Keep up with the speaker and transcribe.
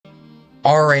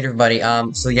Alright, everybody,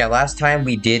 so yeah, last time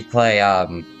we did play,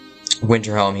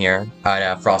 Winter Home here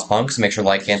at, Frostpunk, so make sure to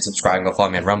like and subscribe and go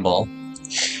follow me on Rumble.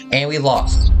 And we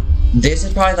lost. This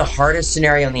is probably the hardest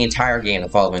scenario in the entire game to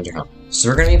follow Winter Home. So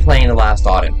we're gonna be playing the last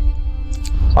autumn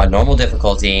on normal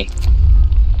difficulty.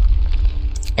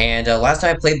 And, last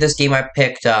time I played this game, I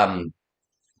picked,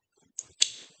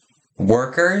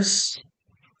 workers.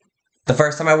 The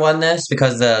first time I won this,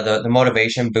 because the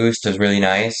motivation boost was really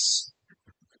nice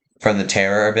from the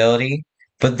terror ability.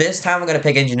 But this time I'm gonna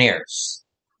pick engineers.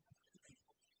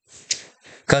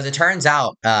 Because it turns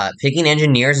out, picking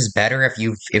engineers is better if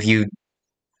you,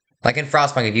 like in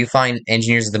Frostpunk, if you find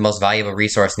engineers are the most valuable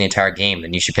resource in the entire game,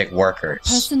 then you should pick workers.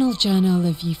 Personal Journal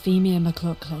of Euphemia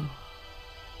McLaughlin,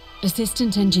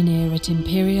 Assistant Engineer at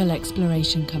Imperial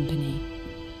Exploration Company.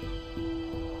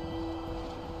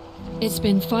 It's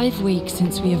been 5 weeks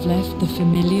since we have left the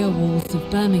familiar walls of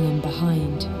Birmingham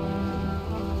behind.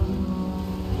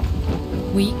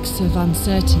 Weeks of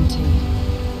uncertainty,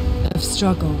 of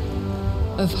struggle,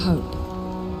 of hope.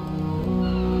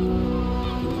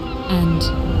 And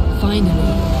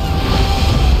finally,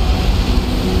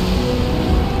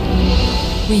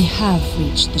 we have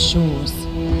reached the shores.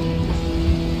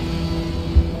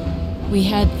 We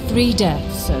had 3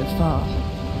 deaths so far.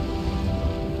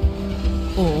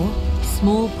 Or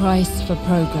small price for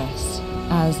progress,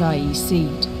 as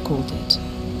IEC called it.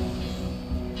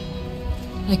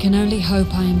 I can only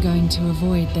hope I am going to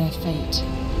avoid their fate.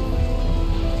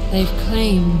 They've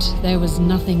claimed there was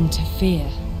nothing to fear,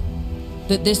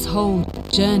 that this whole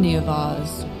journey of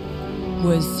ours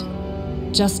was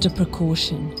just a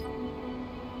precaution.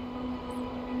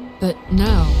 But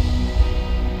now,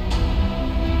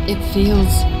 it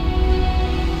feels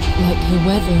like the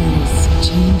weather is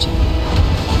changing.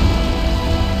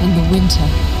 And the winter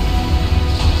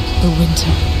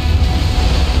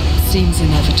seems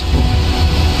inevitable.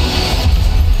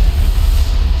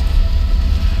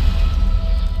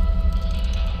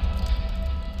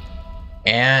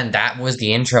 And that was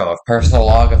the intro of Personal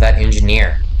Log of that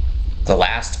Engineer. The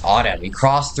last autumn, we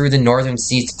crossed through the northern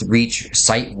seas to reach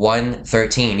Site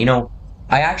 113. You know,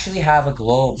 I actually have a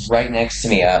globe right next to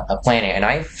me, a planet, and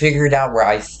I figured out where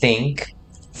I think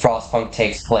Frostpunk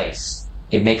takes place.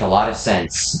 It'd make a lot of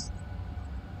sense.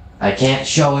 I can't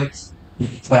show it,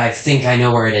 but I think I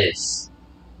know where it is.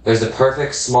 There's a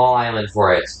perfect small island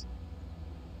for it.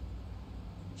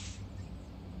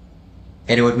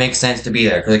 And it would make sense to be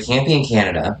there, because it can't be in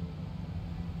Canada.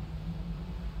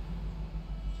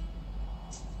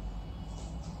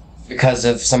 Because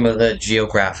of some of the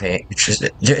geography. It's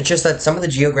just that some of the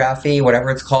geography, whatever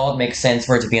it's called, makes sense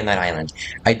for it to be on that island.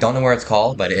 I don't know where it's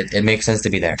called, but it makes sense to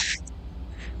be there.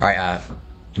 Alright,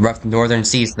 rough northern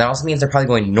seas. That also means they're probably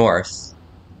going north.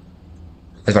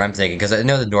 That's what I'm thinking, because I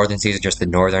know the northern seas are just the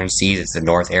northern seas, it's the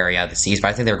north area of the seas, but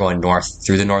I think they're going north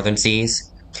through the northern seas.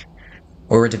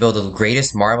 We were to build the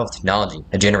greatest marvel of technology,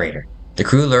 a generator. The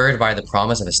crew, lured by the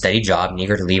promise of a steady job and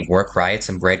eager to leave work riots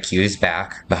and bread queues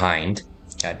behind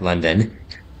at London,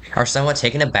 are somewhat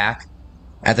taken aback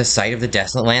at the sight of the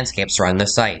desolate landscape surrounding the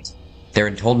site. They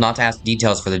were told not to ask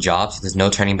details for the job, so there's no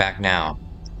turning back now.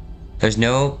 There's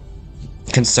no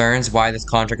concerns why this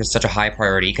contract is such a high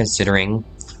priority, considering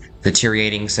the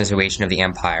deteriorating situation of the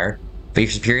Empire, but your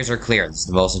superiors are clear, this is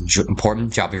the most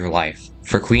important job of your life,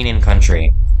 for Queen and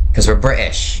country. Because we're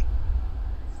British.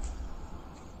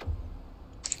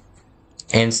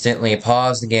 Instantly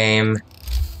pause the game.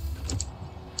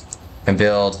 And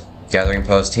build gathering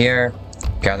post here,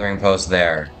 gathering post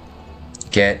there.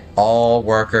 Get all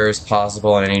workers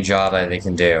possible in any job that they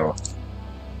can do.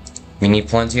 We need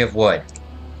plenty of wood.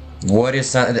 Wood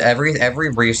is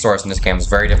every resource in this game is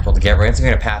very difficult to get. We're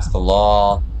instantly gonna pass the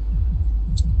law.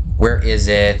 Where is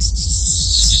it?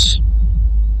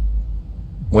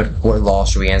 What law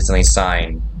should we instantly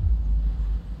sign?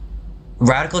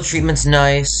 Radical treatment's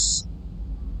nice.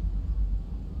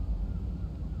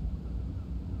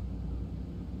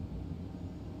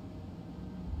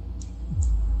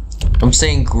 I'm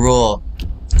saying gruel.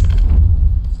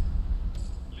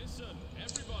 Listen,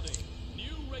 everybody.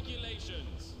 New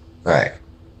regulations. Alright.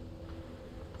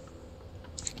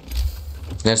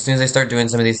 And as soon as I start doing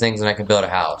some of these things, then I can build a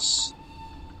house.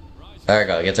 There we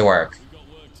go, get to work.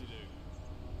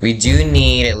 We do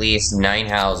need at least 9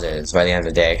 houses by the end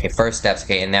of the day. Okay, first steps,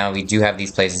 okay, and now we do have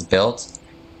these places built.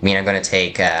 I mean, I'm gonna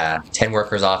take, 10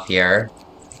 workers off here.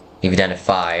 Leave it down to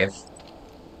 5.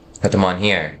 Put them on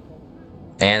here.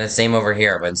 And the same over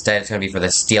here, but instead it's gonna be for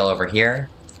the steel over here.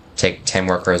 Take 10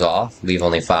 workers off, leave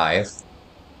only 5.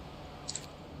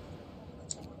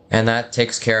 And that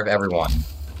takes care of everyone.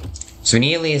 So we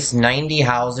need at least 90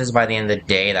 houses by the end of the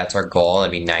day. That's our goal.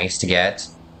 It'd be nice to get.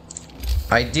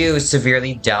 I do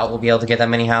severely doubt we'll be able to get that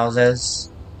many houses,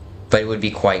 but it would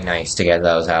be quite nice to get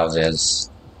those houses.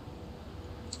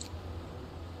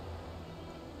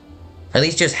 At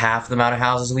least just half the amount of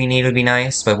houses we need would be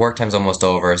nice, but work time's almost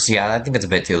over, so yeah, I think it's a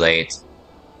bit too late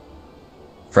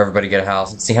for everybody to get a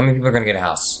house. Let's see how many people are gonna get a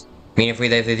house. I mean, if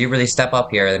they do really step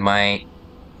up here, they might...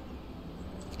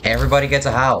 Everybody gets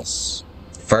a house.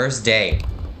 First day.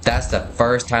 That's the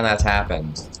first time that's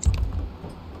happened.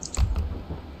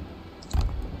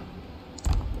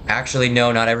 Actually,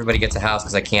 no, not everybody gets a house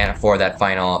because I can't afford that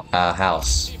final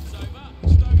house.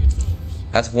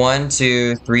 That's 1,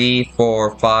 2, 3,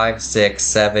 4, 5, 6,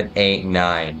 7, 8,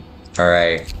 9.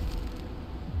 Alright.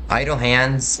 Idle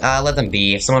hands, let them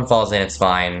be. If someone falls in, it's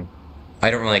fine.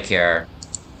 I don't really care.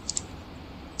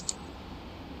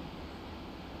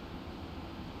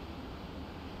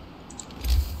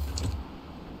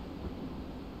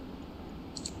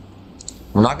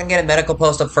 We're not gonna get a medical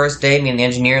post up first day. Me and the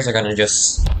engineers are gonna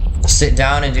just sit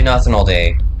down and do nothing all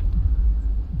day.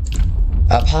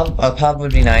 A pub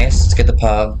would be nice. Let's get the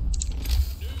pub.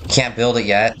 Can't build it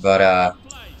yet, but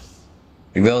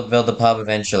we will build the pub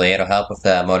eventually. It'll help with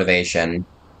the motivation.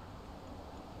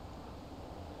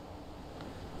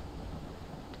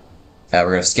 We're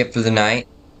gonna skip through the night.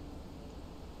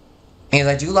 Because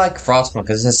I do like frostpunk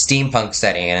because it's a steampunk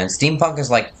setting, and steampunk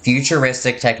is like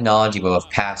futuristic technology but with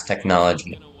past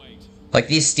technology. Like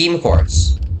these steam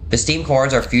cores. The steam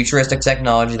cores are futuristic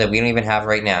technology that we don't even have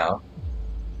right now,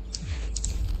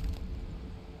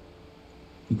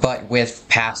 but with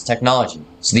past technology.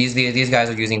 So these guys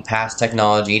are using past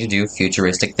technology to do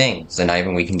futuristic things that not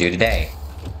even we can do today.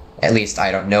 At least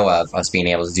I don't know of us being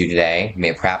able to do today.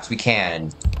 Maybe perhaps we can,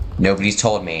 and nobody's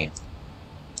told me.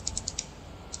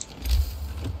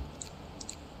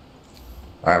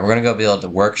 Alright, we're gonna go build the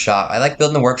workshop. I like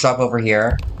building the workshop over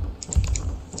here.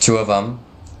 2 of them.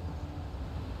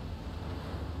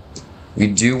 We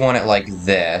do want it like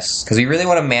this, because we really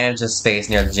want to manage the space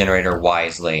near the generator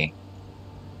wisely.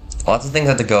 Lots of things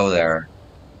have to go there.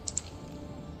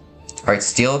 Alright,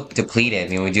 steel depleted. I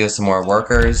mean, we do have some more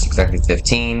workers. Exactly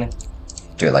 15.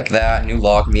 Do it like that. New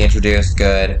law can be introduced.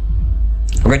 Good.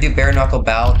 We're gonna do bare knuckle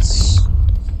bouts.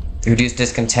 Reduce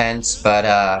discontent,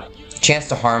 but chance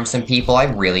to harm some people. I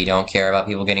really don't care about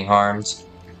people getting harmed.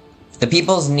 The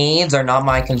people's needs are not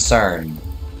my concern,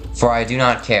 for I do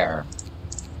not care.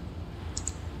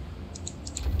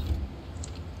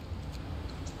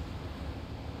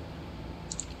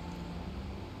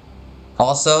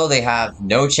 Also, they have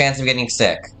no chance of getting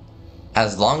sick.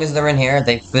 As long as they're in here,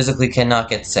 they physically cannot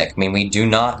get sick. I mean, we do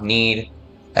not need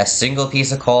a single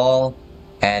piece of coal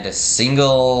and a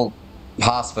single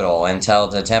hospital until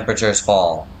the temperatures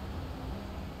fall.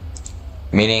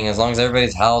 Meaning, as long as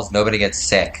everybody's housed, nobody gets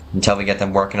sick until we get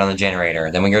them working on the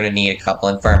generator. Then we're going to need a couple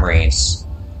infirmaries.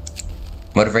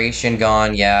 Motivation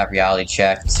gone, yeah, reality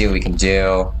check, see what we can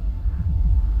do.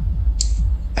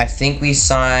 I think we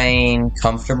sign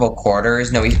comfortable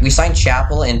quarters. No, we sign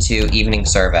chapel into evening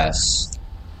service.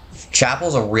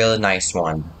 Chapel's a really nice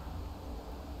one.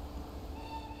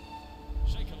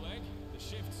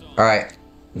 Alright,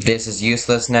 this is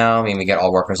useless now. I mean, we get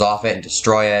all workers off it and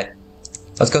destroy it.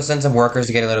 Let's go send some workers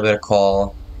to get a little bit of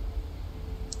coal.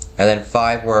 And then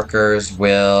 5 workers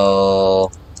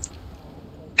will...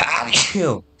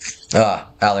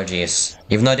 allergies.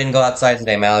 Even though I didn't go outside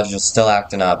today, my allergies are still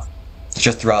acting up. It's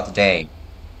just throughout the day.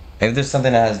 Maybe there's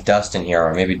something that has dust in here,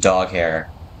 or maybe dog hair.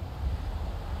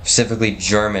 Specifically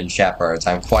German Shepherds.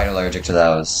 I'm quite allergic to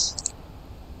those.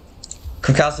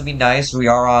 Cookhouse would be nice. We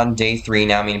are on day 3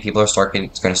 now, meaning people are going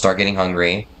to start getting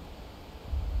hungry.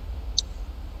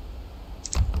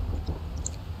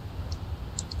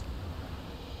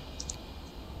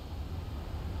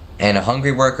 And a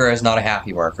hungry worker is not a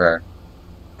happy worker.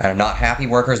 And a not happy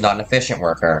worker is not an efficient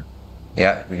worker.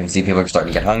 Yeah, we can see people are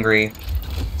starting to get hungry.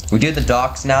 We do the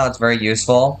docks now, that's very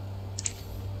useful.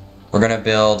 We're gonna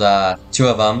build 2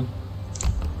 of them.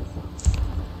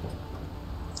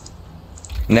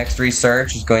 Next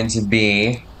research is going to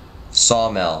be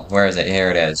sawmill. Where is it? Here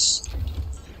it is.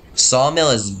 Sawmill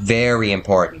is very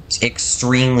important.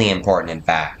 Extremely important, in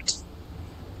fact.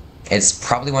 It's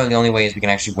probably one of the only ways we can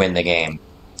actually win the game.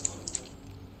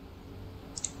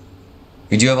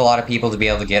 We do have a lot of people to be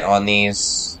able to get on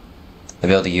these. To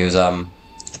be able to use them.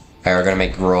 Alright, we're gonna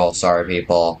make gruel. Sorry,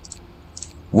 people.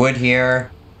 Wood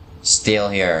here. Steel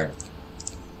here.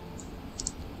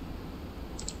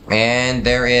 And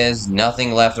there is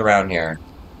nothing left around here.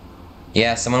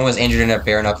 Yeah, someone was injured in a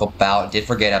bare knuckle bout. Did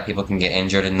forget how people can get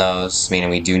injured in those. Meaning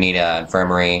we do need an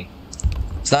infirmary.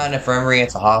 It's not an infirmary,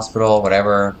 it's a hospital,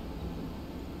 whatever.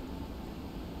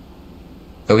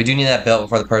 But we do need that built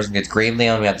before the person gets gravely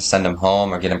ill. We have to send them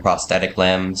home or get them prosthetic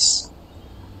limbs.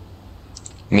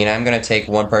 I mean, I'm gonna take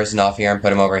one person off here and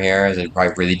put him over here, as I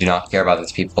really do not care about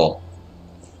these people.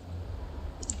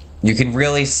 You can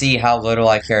really see how little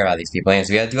I care about these people. Anyways,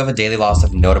 we do have a daily loss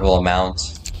of notable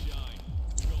amount.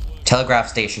 Telegraph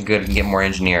station, good, we can get more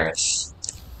engineers.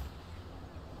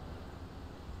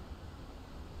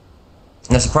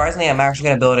 Now, surprisingly, I'm actually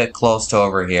gonna build it close to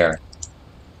over here.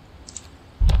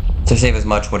 To save as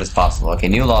much wood as possible. Okay,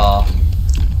 new law.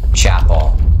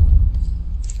 Chapel.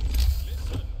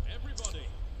 Listen, everybody.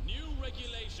 New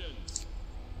regulations.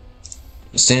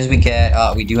 As soon as we get...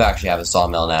 we do actually have a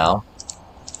sawmill now.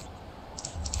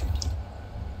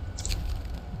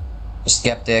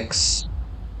 Skeptics.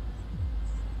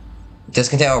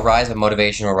 Discontent will rise, but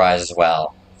motivation will rise as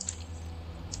well.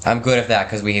 I'm good at that,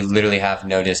 because we literally have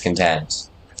no discontent.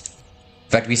 In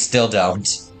fact, we still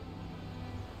don't.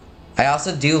 I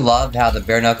also do love how the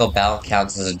bare knuckle battle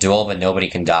counts as a duel, but nobody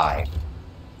can die.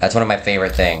 That's one of my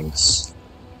favorite things.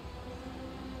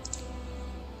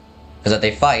 Is that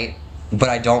they fight, but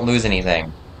I don't lose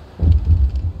anything.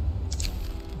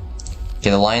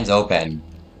 Okay, the line's open.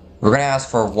 We're gonna ask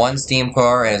for 1 steam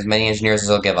core and as many engineers as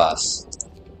they'll give us.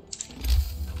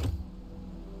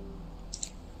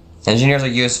 Engineers are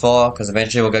useful, because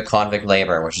eventually we'll get convict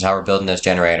labor, which is how we're building this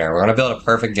generator. We're gonna build a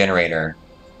perfect generator.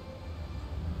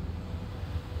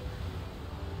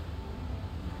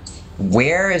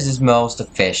 Where is this most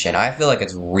efficient? I feel like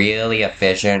it's really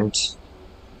efficient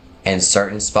in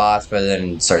certain spots, but then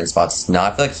in certain spots it's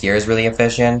not. I feel like here is really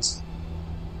efficient.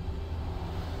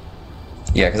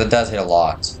 Yeah, because it does hit a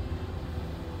lot.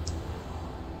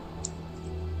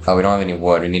 Oh, we don't have any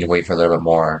wood. We need to wait for a little bit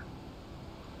more.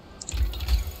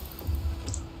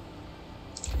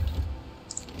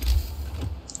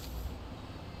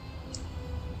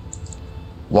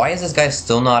 Why is this guy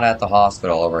still not at the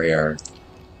hospital over here?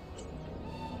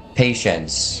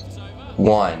 Patience.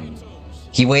 1.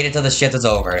 He waited till the shift was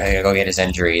over. I gotta go get his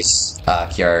injuries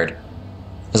cured.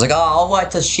 He's like, oh, I'll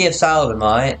wait till the shift's over,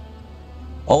 mate.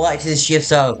 I'll wait till the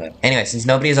shift's over. Anyway, since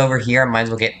nobody's over here, I might as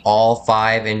well get all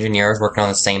 5 engineers working on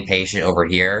the same patient over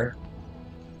here.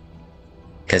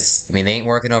 Because, I mean, they ain't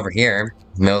working over here.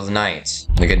 Middle of the night.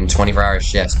 They're getting 24-hour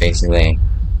shifts, basically.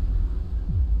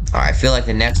 Alright, I feel like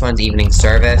the next one's evening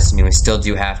service. I mean, we still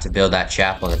do have to build that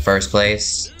chapel in the first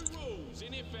place.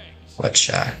 Which,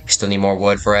 we still need more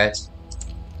wood for it.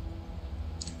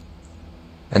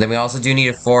 And then we also do need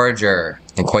a forager,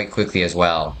 and quite quickly as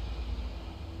well.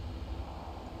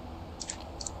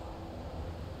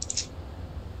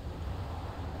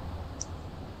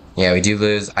 Yeah, we do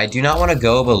lose. I do not want to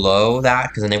go below that,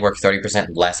 because then they work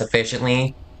 30% less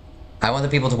efficiently. I want the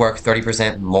people to work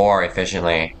 30% more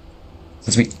efficiently.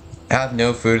 Since we have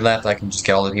no food left, I can just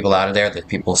get all the people out of there. The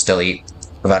people still eat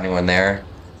without anyone there.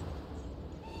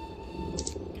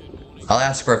 I'll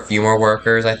ask for a few more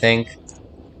workers, I think.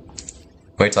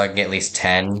 Wait till I can get at least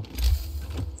 10.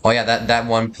 Oh yeah, that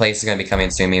one place is going to be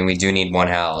coming soon. I mean, we do need 1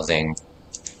 housing.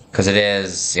 Because it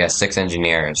is, yeah, 6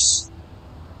 engineers.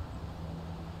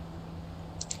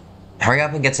 Hurry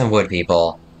up and get some wood,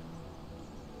 people.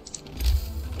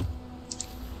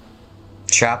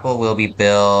 Chapel will be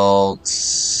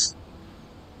built...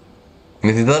 I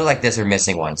mean, if we build it like this, we're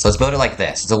missing one. So let's build it like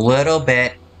this. It's a little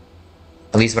bit,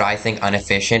 at least what I think,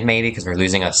 inefficient, maybe, because we're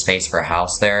losing a space for a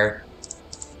house there.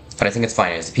 But I think it's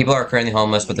fine. People are currently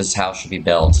homeless, but this house should be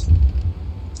built.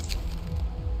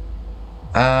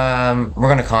 We're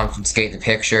gonna confiscate the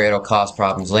picture. It'll cause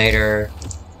problems later.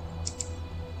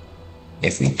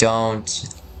 If we don't,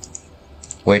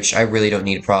 which I really don't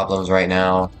need problems right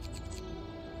now.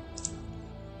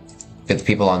 Get the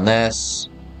people on this.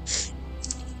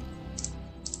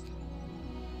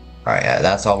 Alright, yeah,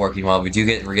 that's all working well. We're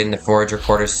getting the forager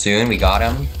quarters soon. We got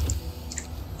them.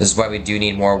 This is why we do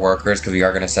need more workers, because we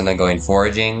are going to send them going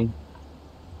foraging.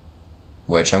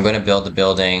 Which I'm going to build the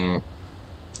building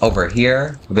over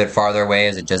here, a bit farther away,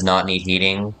 as it does not need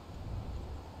heating.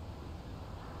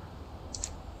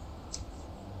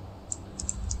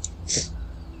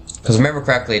 Because remember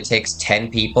correctly, it takes 10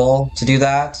 people to do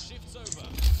that.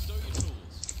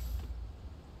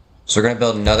 So we're going to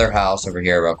build another house over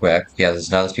here real quick. Yeah,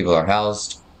 now those people are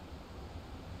housed.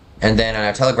 And then on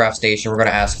our telegraph station, we're going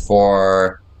to ask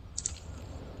for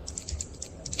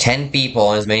 10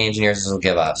 people and as many engineers as will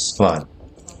give us. Come on.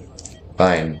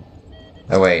 Fine.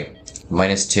 Oh wait.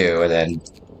 -2 and then...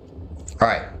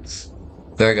 Alright.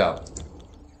 There we go.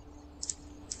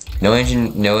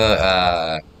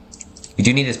 We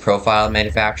do need this profile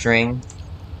manufacturing.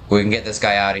 We can get this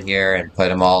guy out of here and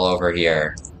put him all over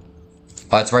here.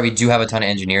 Oh, that's right, we do have a ton of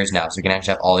engineers now, so we can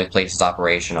actually have all these places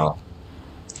operational.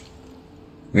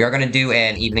 We are going to do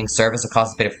an evening service. It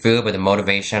costs a bit of food, but the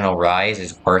motivational rise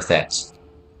is worth it.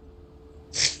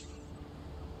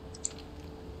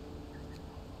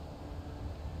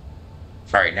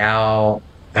 Alright, now...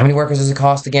 How many workers does it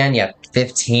cost again? Yeah,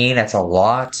 15. That's a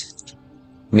lot.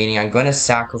 Meaning I'm going to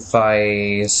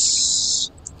sacrifice...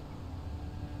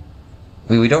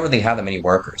 We don't really have that many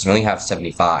workers. We only have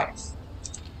 75.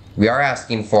 We are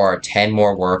asking for 10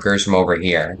 more workers from over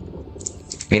here.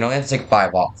 We only have to take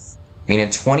 5 off. I mean, in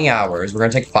 20 hours, we're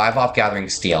going to take 5 off gathering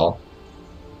steel.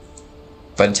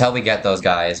 But until we get those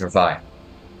guys, we're fine.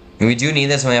 And we do need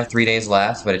this, we only have 3 days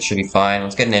left, but it should be fine.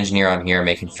 Let's get an engineer on here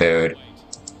making food.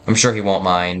 I'm sure he won't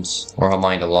mind, or he'll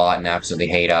mind a lot and absolutely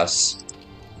hate us.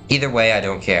 Either way, I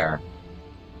don't care.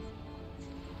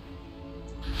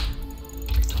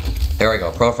 There we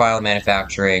go, profile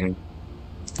manufacturing.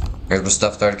 Here's where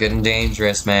stuff started getting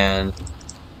dangerous, man.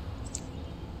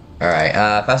 Alright,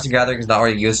 faster gathering is not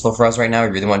really useful for us right now. We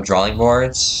really want drawing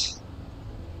boards.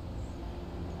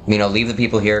 I'll leave the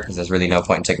people here because there's really no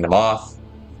point in taking them off.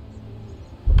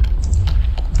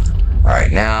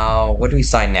 Alright, now, what do we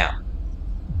sign now?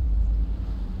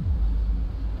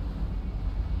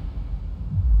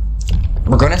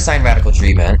 We're going to sign radical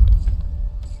treatment.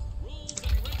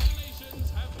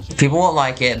 People won't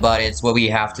like it, but it's what we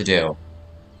have to do.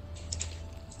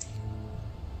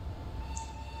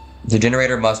 The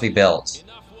generator must be built,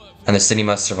 and the city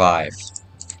must survive.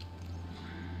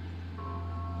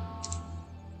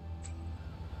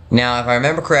 Now, if I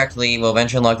remember correctly, we'll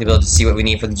eventually unlock the ability to see what we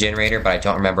need for the generator, but I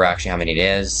don't remember actually how many it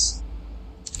is.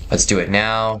 Let's do it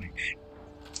now.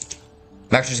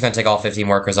 I'm actually just going to take all 15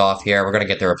 workers off here. We're going to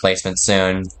get the replacements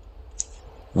soon.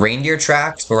 Reindeer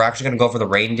tracks, but we're actually going to go for the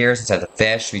reindeers instead of the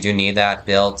fish. We do need that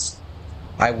built.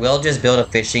 I will just build a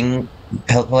fishing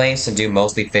place and do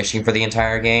mostly fishing for the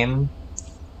entire game,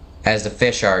 as the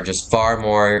fish are just far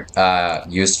more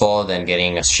useful than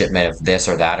getting a shipment of this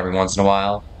or that every once in a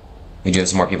while. We do have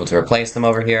some more people to replace them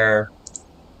over here,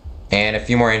 and a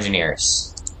few more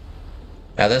engineers.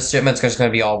 Now this shipment's just going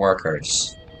to be all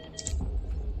workers.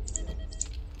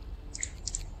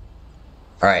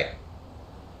 Alright.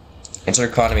 What's our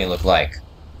economy look like?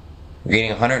 We're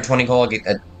getting 120 coal.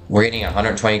 We're getting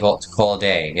 120 coal a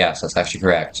day. Yes, that's actually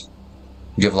correct.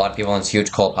 We do have a lot of people in this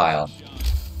huge coal pile.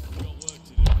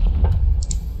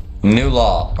 New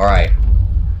law. Alright.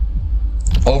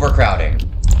 Overcrowding.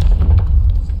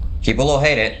 People will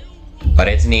hate it, but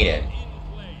it's needed.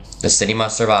 The city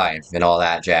must survive and all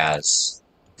that jazz.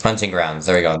 Hunting grounds.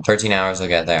 There we go. In 13 hours we'll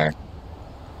get there.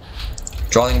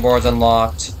 Drawing boards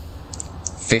unlocked.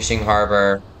 Fishing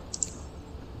harbor.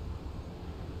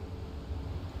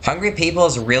 Hungry people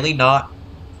is really not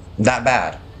that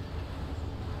bad.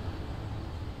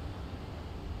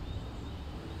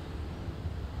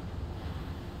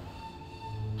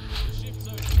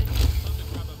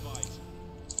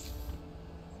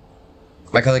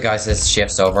 My other guy says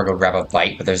shift's over, go grab a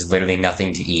bite, but there's literally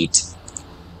nothing to eat.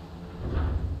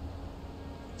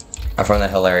 I find that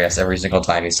hilarious every single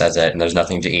time he says it, and there's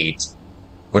nothing to eat.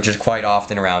 Which is quite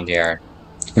often around here.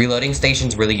 Reloading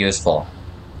station's really useful.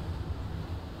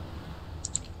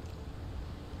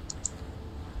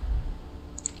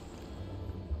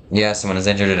 Yeah, someone is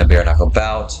injured in a bare knuckle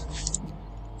bout.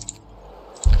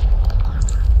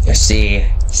 You see,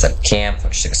 set up camp,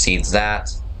 which succeeds that.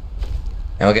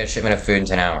 And we'll get a shipment of food in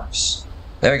 10 hours.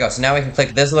 There we go, so now we can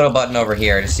click this little button over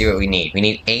here to see what we need. We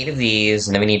need 8 of these,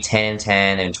 and then we need 10 and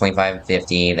 10, and 25 and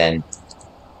 50, then...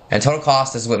 And total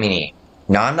cost is what we need.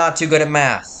 Now, I'm not too good at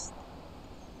math.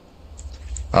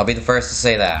 I'll be the first to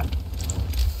say that.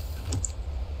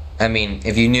 I mean,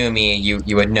 if you knew me,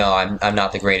 you would know I'm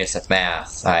not the greatest at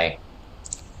math. I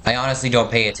honestly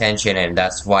don't pay attention, and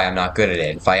that's why I'm not good at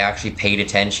it. If I actually paid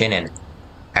attention and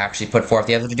actually put forth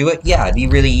the effort to do it, yeah, it'd be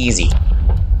really easy.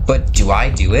 But do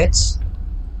I do it?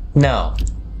 No.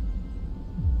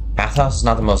 Math house is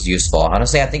not the most useful.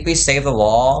 Honestly, I think we save the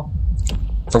law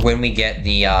for when we get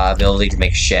the ability to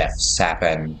make shifts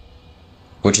happen,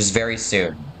 which is very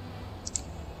soon.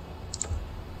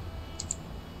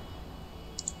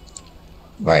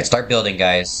 Alright, start building,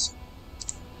 guys.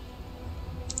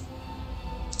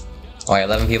 Alright,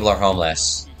 11 people are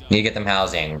homeless. Need to get them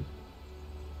housing.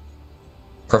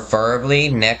 Preferably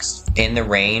next in the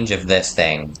range of this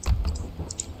thing.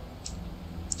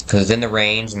 Because it's in the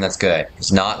range, and that's good. If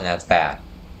it's not, then that's bad.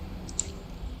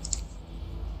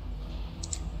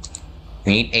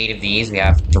 We need 8 of these. We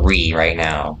have 3 right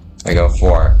now. We go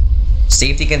 4.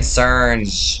 Safety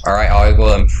concerns. Alright, I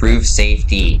will improve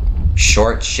safety.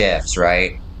 Short shifts,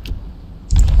 right?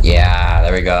 Yeah,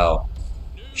 there we go.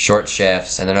 Short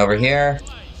shifts. And then over here,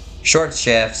 short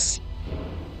shifts.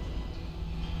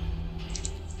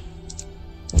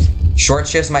 Short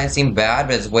shifts might seem bad,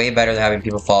 but it's way better than having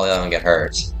people fall ill and get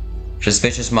hurt.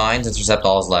 Suspicious minds intercept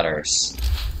all his letters.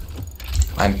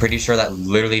 I'm pretty sure that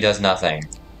literally does nothing.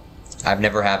 I've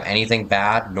never had anything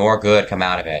bad nor good come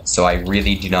out of it, so I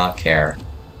really do not care.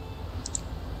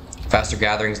 Faster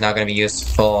gathering is now going to be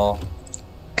useful,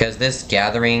 because this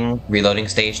gathering reloading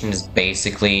station is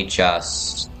basically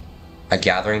just a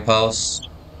gathering post.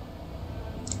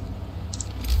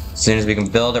 As soon as we can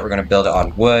build it, we're going to build it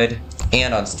on wood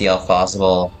and on steel if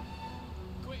possible.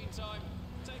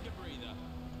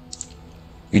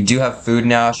 We do have food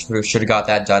now. We should have got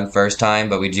that done first time,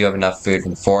 but we do have enough food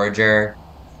from the forager.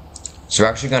 So we're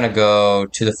actually going to go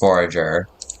to the forager,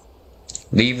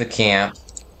 leave the camp,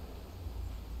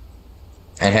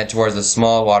 and head towards the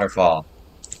small waterfall.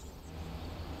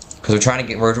 Because we're trying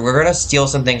to we're going to steal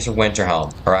some things from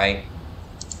Winterhome, alright?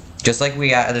 Just like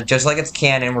it's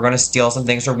canon, we're going to steal some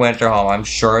things from Winterhome. I'm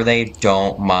sure they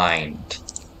don't mind.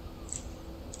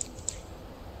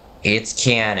 It's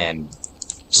canon.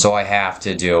 So I have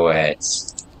to do it.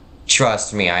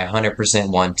 Trust me, I 100%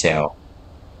 want to.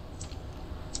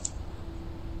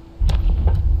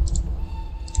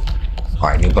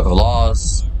 Alright, new book of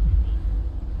laws.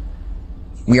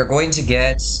 We are going to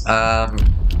get,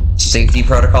 safety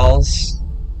protocols.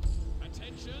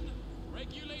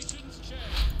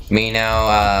 Me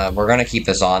now, we're gonna keep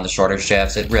this on, the shorter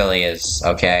shifts. It really is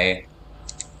okay.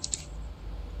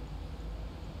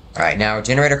 Alright, now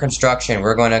generator construction,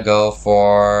 we're going to go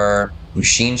for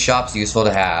machine shops, useful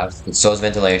to have. So is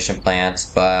ventilation plants,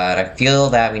 but I feel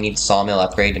that we need sawmill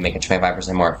upgrade to make it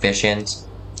 25% more efficient.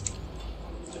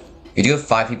 We do have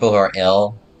 5 people who are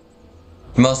ill.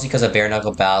 Mostly because of bare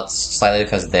knuckle bouts, slightly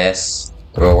because of this.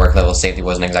 The work level safety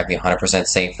wasn't exactly 100%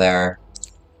 safe there.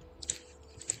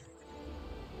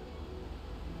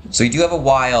 So we do have a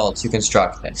while to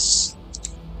construct this.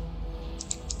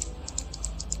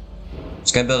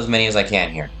 Just gonna build as many as I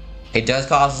can here. It does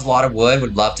cost us a lot of wood.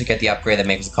 Would love to get the upgrade that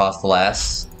makes it cost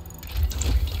less.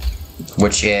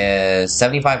 Which is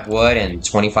 75 wood and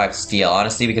 25 steel.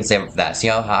 Honestly, we can save up for that. See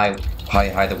how high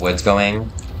the wood's going?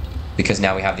 Because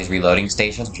now we have these reloading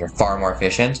stations, which are far more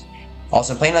efficient.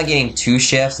 Also, I'm planning on getting 2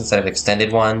 shifts instead of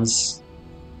extended ones.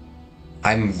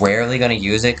 I'm rarely going to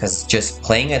use it, because just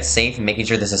playing it safe and making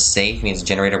sure this is safe means the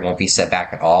generator won't be set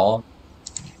back at all.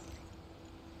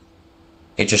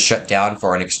 It just shut down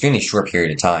for an extremely short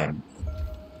period of time.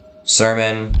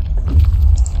 Sermon.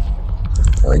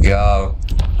 There we go.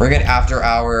 We're gonna get after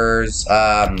hours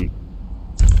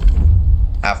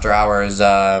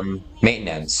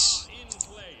maintenance.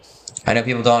 I know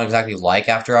people don't exactly like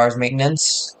after hours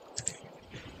maintenance,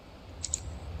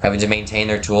 having to maintain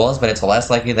their tools, but it's less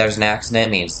likely there's an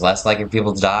accident, means less likely for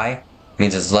people to die,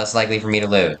 means it's less likely for me to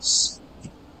lose.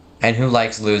 And who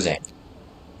likes losing?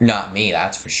 Not me,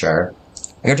 that's for sure.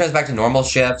 I'm gonna turn this back to normal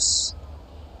shifts,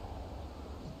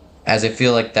 as I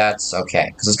feel like that's okay,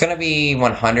 because it's gonna be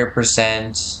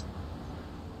 100%.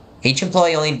 Each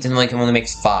employee only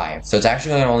makes 5, so it's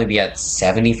actually gonna only be at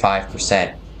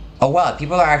 75%. Oh wow,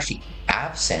 people are actually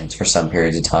absent for some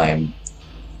periods of time.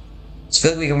 So I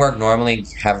feel like we can work normally,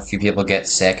 have a few people get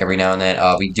sick every now and then.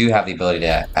 We do have the ability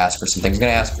to ask for some things. I'm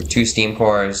gonna ask for 2 steam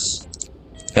cores.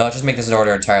 No, let's just make this an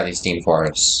order entirely steam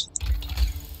cores.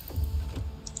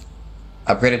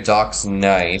 Upgraded dock's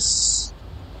nice.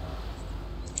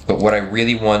 But what I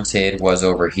really wanted was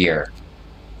over here.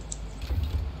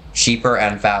 Cheaper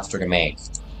and faster to make.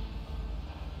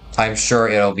 I'm sure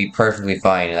it'll be perfectly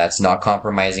fine, and that's not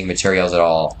compromising materials at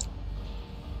all.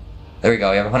 There we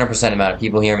go, we have 100% amount of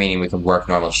people here, meaning we can work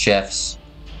normal shifts.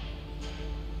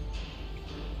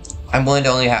 I'm willing to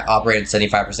only operate at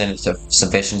 75% of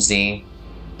sufficiency.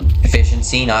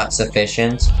 Efficiency, not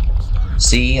sufficient.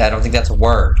 See, I don't think that's a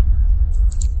word.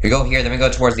 We go here, then we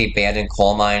go towards the abandoned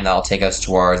coal mine. That'll take us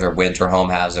towards where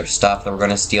Winterhome has their stuff that we're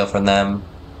going to steal from them.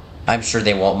 I'm sure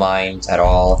they won't mind at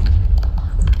all.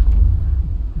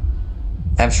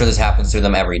 I'm sure this happens to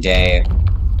them every day.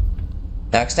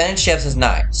 Now, extended shifts is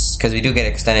nice, because we do get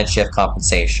extended shift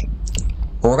compensation.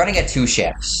 But we're going to get 2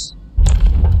 shifts.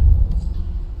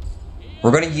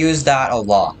 We're going to use that a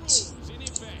lot.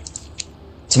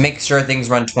 To make sure things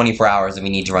run 24 hours and we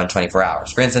need to run 24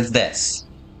 hours. For instance, this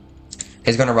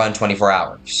is going to run 24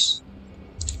 hours.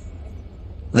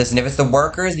 Listen, if it's the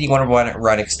workers, then you want to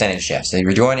run extended shifts. If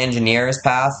you're doing engineer's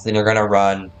path, then you're going to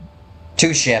run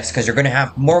 2 shifts, because you're going to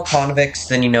have more convicts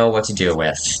than you know what to do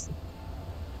with.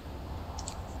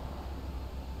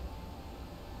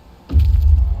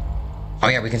 Oh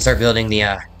yeah, we can start building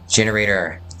the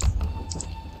generator.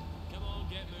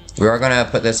 We are gonna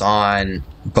put this on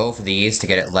both of these to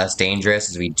get it less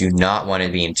dangerous, as we do not want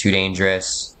it being too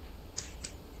dangerous.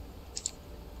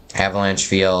 Avalanche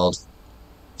field.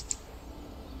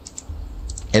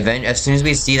 As soon as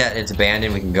we see that it's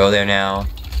abandoned, we can go there now.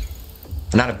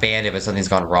 Not abandoned, but something's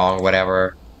gone wrong or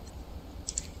whatever.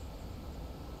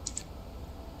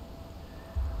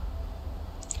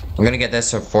 I'm gonna get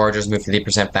this so foragers move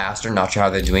 50% faster. Not sure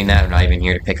how they're doing that. I'm not even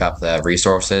here to pick up the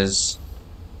resources.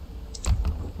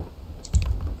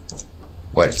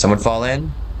 What, did someone fall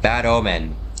in? Bad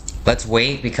omen. Let's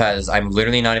wait because I'm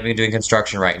literally not even doing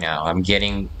construction right now. I'm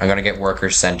gonna get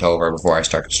workers sent over before I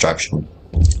start construction.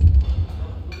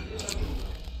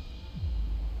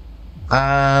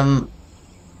 I'm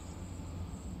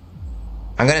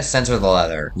gonna censor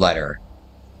the letter.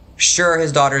 Sure,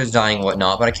 his daughter is dying and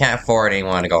whatnot, but I can't afford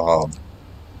anyone to go home.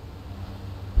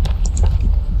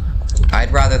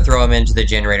 I'd rather throw him into the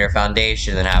generator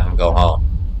foundation than have him go home.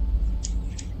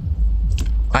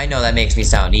 I know that makes me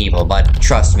sound evil, but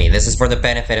trust me, this is for the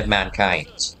benefit of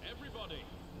mankind.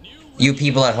 You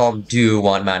people at home do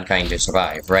want mankind to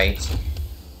survive, right?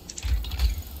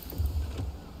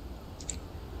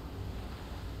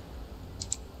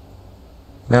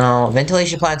 No,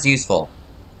 ventilation plant's useful.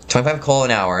 25 coal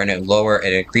an hour, and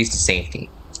it increases safety.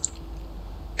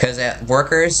 Because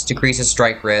workers decreases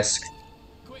strike risk.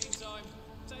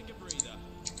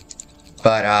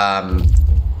 But,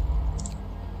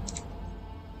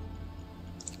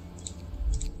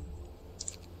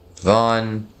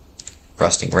 Vaughn,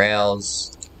 rusting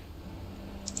rails.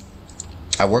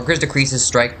 Workers decreases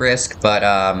strike risk, but,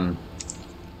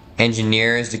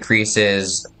 engineers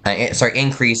increases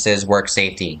work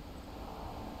safety.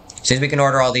 Since we can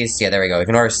order all these, yeah, there we go. We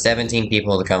can order 17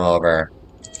 people to come over.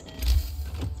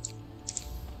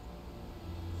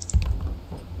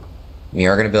 We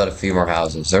are going to build a few more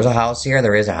houses. There's a house here.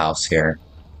 There is a house here.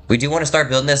 We do want to start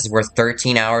building this. We're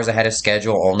 13 hours ahead of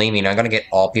schedule only. I mean, I'm going to get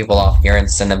all people off here and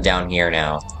send them down here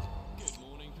now. Good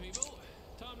morning, people.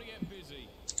 Time to get busy.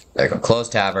 There we go.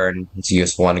 Closed tavern. It's a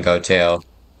useful one to go to.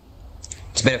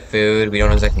 It's a bit of food. We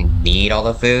don't exactly need all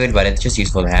the food, but it's just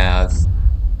useful to have.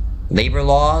 Labor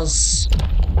laws.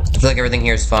 I feel like everything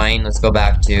here is fine. Let's go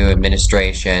back to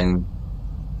administration.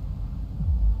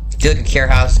 I feel like a care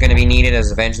house is going to be needed,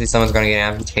 as eventually someone's going to get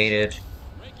amputated.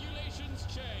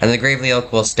 And the gravely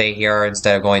oak will stay here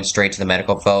instead of going straight to the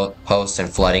medical post and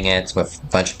flooding it with a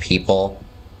bunch of people.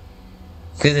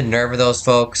 Look at the nerve of those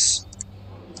folks.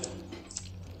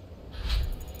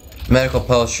 Medical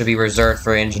post should be reserved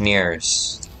for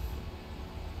engineers.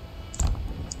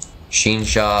 Sheen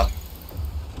shop.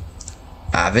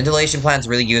 Ventilation plant's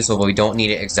really useful, but we don't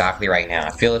need it exactly right now. I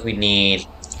feel like we need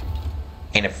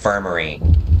an infirmary.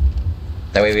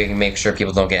 That way we can make sure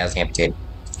people don't get as amputated.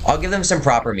 I'll give them some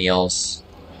proper meals.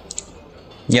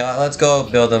 Yeah, let's go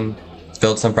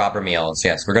build some proper meals.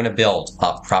 Yes, we're gonna build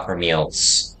up proper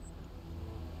meals.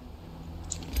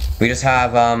 We just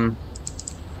have,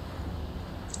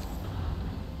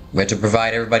 we have to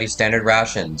provide everybody standard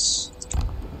rations.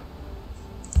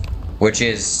 Which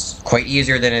is quite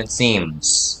easier than it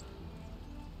seems.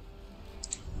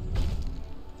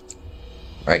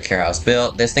 Alright, care house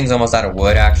built. This thing's almost out of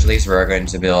wood, actually, so we're going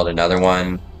to build another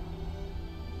one.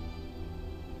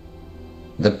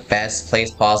 The best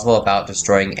place possible without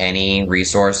destroying any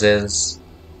resources.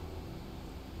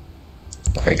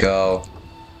 There we go.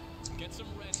 Get some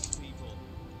rest, people.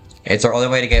 It's our only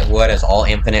way to get wood, as all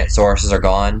infinite sources are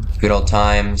gone. Good old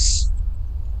times.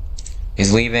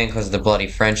 He's leaving because of the bloody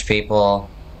French people.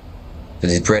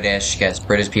 Because he's British. Guess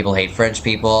British people hate French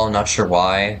people. Not sure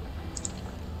why.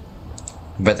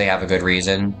 But they have a good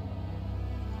reason.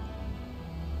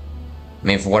 I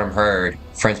mean, from what I've heard,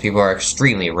 French people are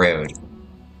extremely rude.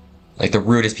 Like, the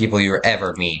rudest people you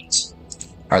ever meet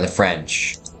are the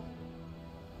French.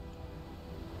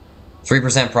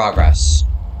 3% progress.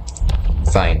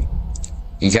 Fine.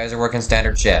 You guys are working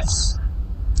standard shifts.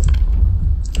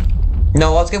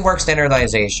 No, let's get work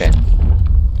standardization.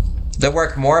 They'll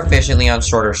work more efficiently on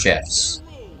shorter shifts.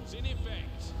 Rules in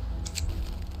effect.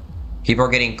 People are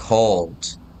getting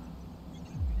cold.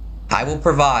 I will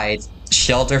provide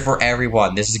shelter for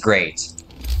everyone. This is great.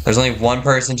 There's only one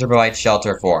person to provide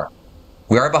shelter for.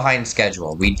 We are behind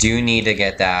schedule. We do need to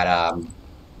get that,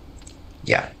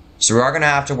 yeah. So we are going to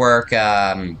have to work,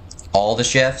 all the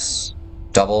shifts.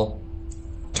 Double.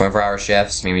 24-hour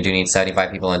shifts. I mean, we do need 75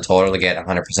 people in total to get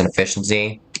 100%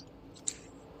 efficiency.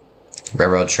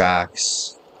 Railroad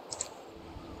tracks.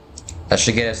 That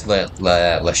should get us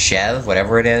Le Chev,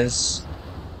 whatever it is.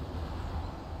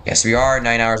 Yes, we are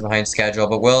 9 hours behind schedule,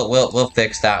 but we'll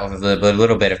fix that with a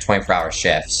little bit of 24-hour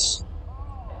shifts.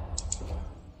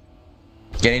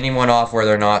 Get anyone off where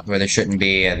they're not, where they shouldn't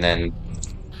be, and then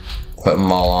put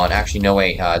them all on. Actually, no,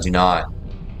 wait, do not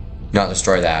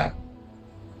destroy that.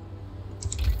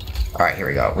 Alright, here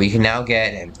we go. We can now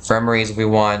get infirmaries if we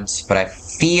want, but I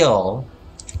feel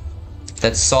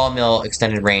that sawmill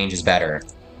extended range is better.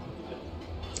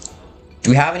 Do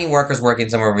we have any workers working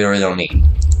somewhere we really don't need?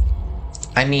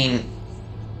 I mean,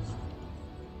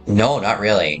 no, not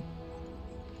really.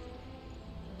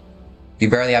 We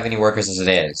barely have any workers as it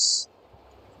is.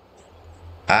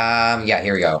 Yeah,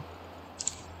 here we go.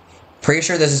 Pretty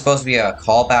sure this is supposed to be a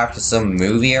callback to some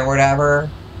movie or whatever.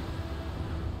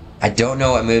 I don't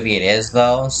know what movie it is,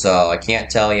 though, so I can't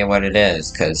tell you what it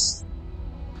is, because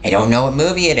I don't know what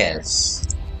movie it is.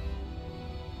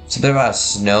 It's a bit about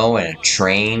snow and a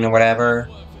train or whatever.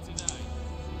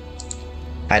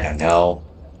 I don't know.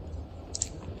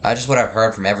 That's just what I've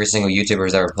heard from every single YouTuber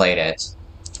who's ever played it.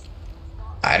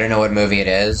 I don't know what movie it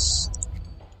is.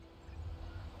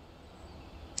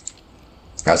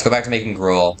 Alright, let's go back to making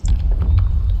gruel.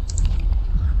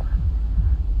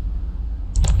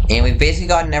 And we've basically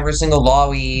gotten every single law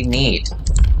we need.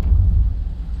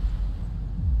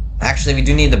 Actually, we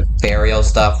do need the burial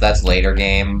stuff. That's later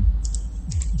game.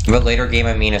 But later game,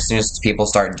 I mean as soon as people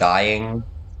start dying.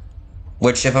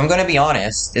 Which, if I'm gonna be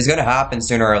honest, is gonna happen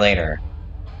sooner or later.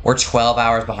 We're 12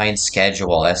 hours behind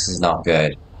schedule. This is not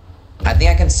good. I think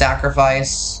I can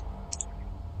sacrifice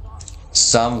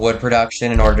some wood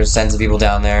production in order to send some people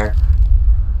down there.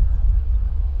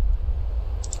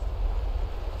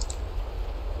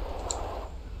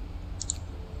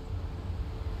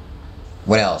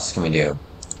 What else can we do?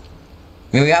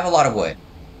 I mean, we have a lot of wood.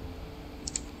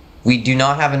 We do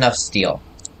not have enough steel.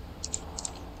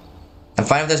 I'm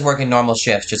fine with this working normal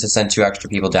shifts just to send 2 extra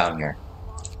people down here.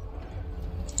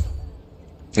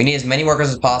 We need as many workers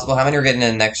as possible. How many are getting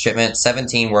in the next shipment?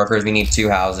 17 workers. We need 2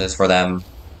 houses for them.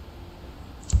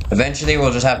 Eventually,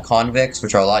 we'll just have convicts,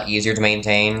 which are a lot easier to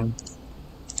maintain.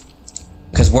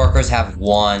 Because workers have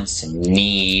wants and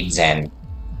needs, and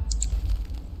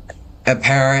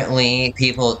apparently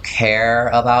people care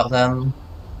about them.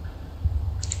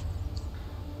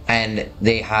 And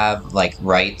they have, like,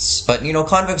 rights. But, you know,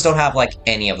 convicts don't have, like,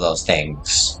 any of those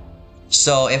things.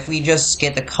 So, if we just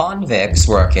get the convicts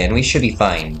working, we should be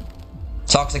fine.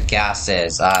 Toxic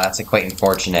gases. That's quite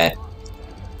unfortunate.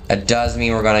 That does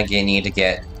mean we're gonna need to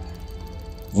get...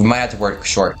 We might have to work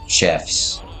short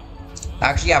shifts.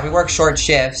 Actually, yeah, if we work short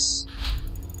shifts,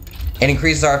 it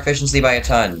increases our efficiency by a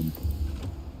ton.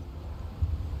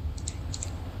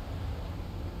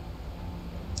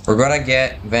 We're gonna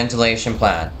get ventilation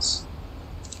plants.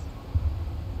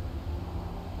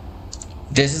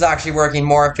 This is actually working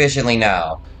more efficiently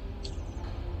now.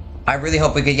 I really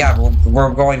hope we get, yeah,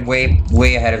 we're going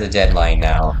way ahead of the deadline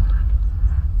now.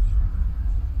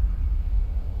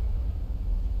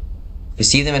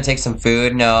 Deceive them and take some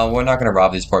food? No, we're not gonna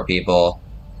rob these poor people.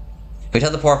 We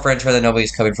tell the poor French that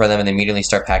nobody's coming for them and they immediately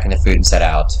start packing the food and set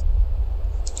out.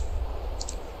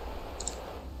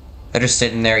 They're just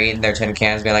sitting there eating their tin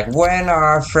cans being like, when are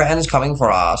our friends coming for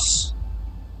us?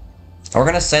 We're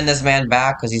gonna send this man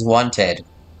back because he's wanted.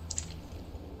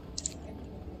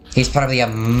 He's probably a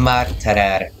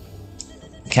murderer.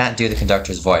 Can't do the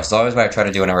conductor's voice. It's always what I try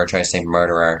to do whenever I try to say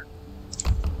murderer.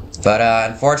 But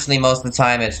unfortunately, most of the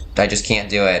time, I just can't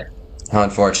do it. How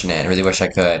unfortunate. I really wish I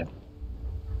could.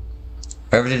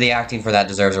 Whoever did the acting for that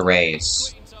deserves a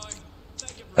raise.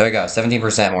 There we go,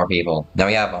 17% more people. Now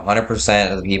we have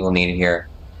 100% of the people needed here.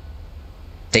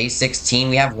 Day 16,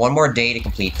 we have one more day to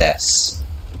complete this.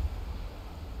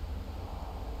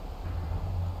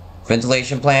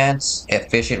 Ventilation plants,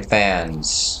 efficient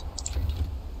fans.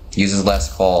 Uses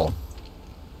less coal.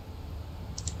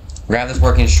 We're gonna have this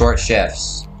working short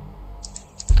shifts.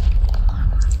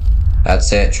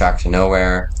 That's it, track to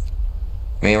nowhere.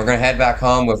 I mean, we're gonna head back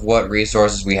home with what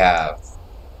resources we have.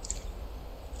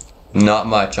 Not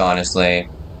much, honestly.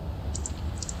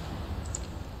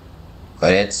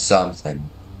 But it's something.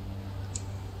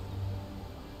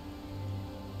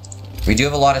 We do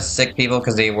have a lot of sick people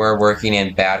because they were working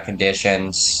in bad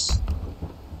conditions.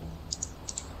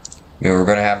 We're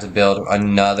gonna have to build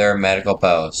another medical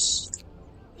post.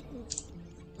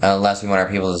 Unless we want our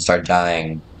people to start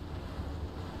dying.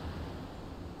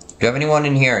 Do you have anyone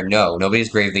in here? No, nobody's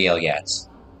gravely ill yet.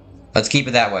 Let's keep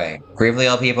it that way. Gravely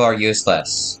ill people are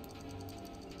useless.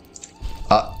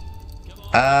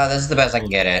 This is the best I can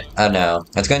get it. Oh no.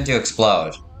 It's going to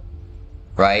explode.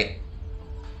 Right?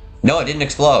 No, it didn't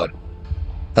explode.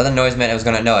 Thought the noise meant it was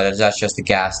gonna... No, that's just the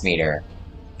gas meter.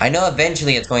 I know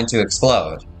eventually it's going to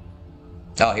explode.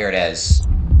 Oh, here it is.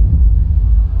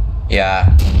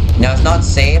 Yeah. Now, it's not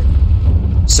safe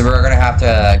So we're gonna have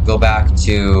to go back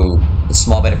to a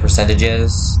small bit of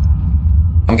percentages.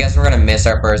 I'm guessing we're gonna miss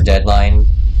our first deadline.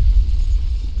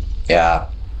 Yeah.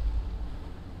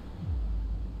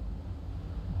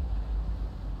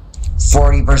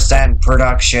 40%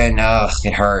 production. Ugh,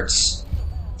 it hurts.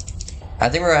 I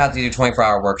think we're gonna have to do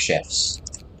 24-hour work shifts.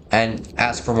 And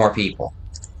ask for more people.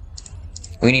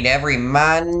 We need every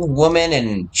man, woman,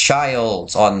 and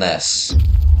child on this.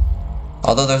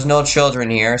 Although there's no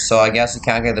children here, so I guess we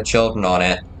can't get the children on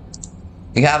it.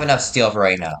 We have enough steel for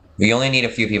right now. We only need a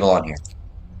few people on here.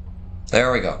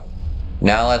 There we go.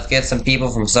 Now let's get some people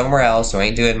from somewhere else who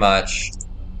ain't doing much.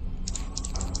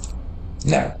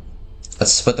 There.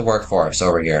 Let's split the workforce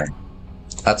over here.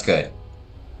 That's good.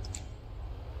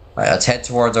 Alright, let's head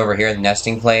towards over here, the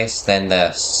nesting place, then the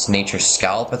Nature's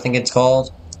Scalp, I think it's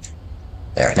called.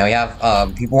 There. Now we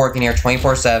have people working here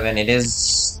 24/7. It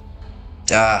is...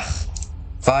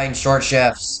 fine, short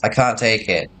shifts. I can't take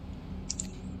it.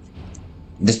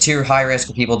 There's too high risk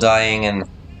of people dying, and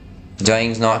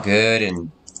dying's not good,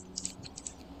 and...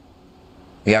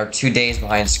 we are 2 days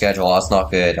behind schedule. That's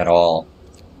not good at all.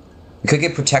 We could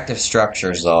get protective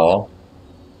structures, though.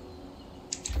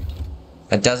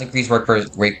 That does increase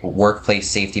workplace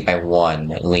safety by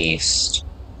 1, at least.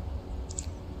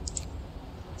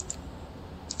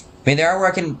 I mean, they are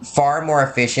working far more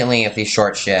efficiently with these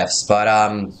short shifts, but,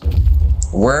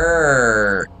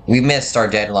 we missed our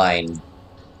deadline.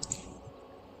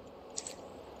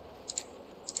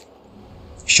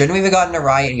 Shouldn't we have gotten a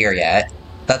riot here yet?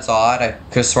 That's odd. I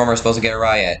could have sworn we're supposed to get a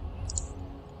riot.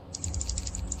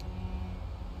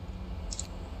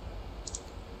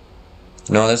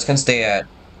 No, this can stay at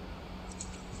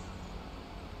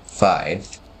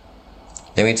 5.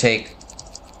 Then we take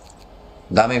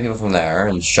that many people from there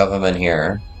and shove them in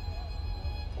here.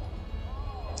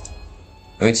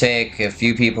 Then we take a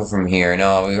few people from here.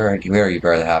 No, we already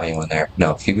barely have anyone there.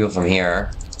 No, a few people from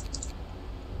here.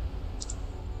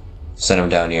 Send them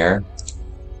down here.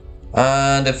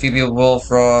 And a few people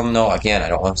from... no, again, I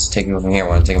don't want to take people from here. I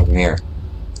want to take them from here.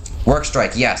 Work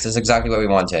strike. Yes, that's exactly what we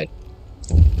wanted.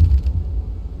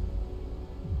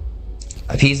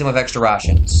 Appease them with extra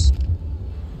rations.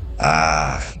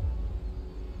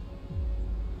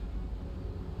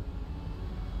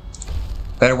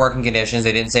 Better working conditions.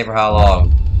 They didn't say for how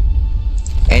long.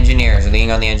 Engineers. We're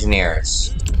leaning on the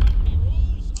engineers.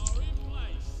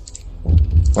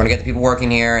 We're gonna get the people working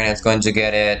here, and it's going to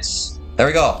get it... there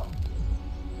we go.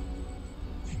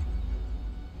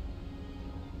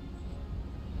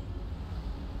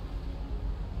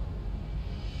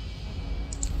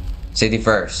 Safety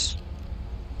first.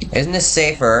 Isn't this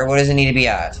safer? What does it need to be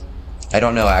at? I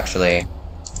don't know, actually.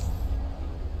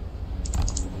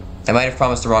 I might have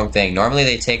promised the wrong thing. Normally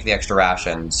they take the extra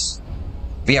rations.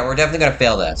 But yeah, we're definitely gonna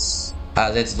fail this.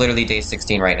 It's literally day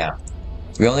 16 right now.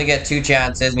 We only get 2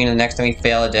 chances, meaning the next time we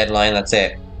fail a deadline, that's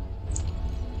it.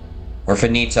 We're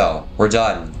finito. We're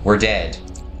done. We're dead.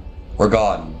 We're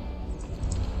gone.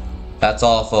 That's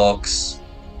all, folks.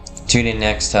 Tune in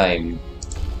next time.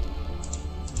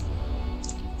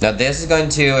 Now this is going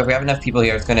to, if we have enough people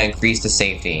here, it's going to increase the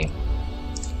safety.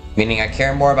 Meaning I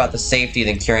care more about the safety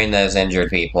than curing those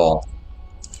injured people.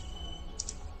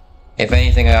 If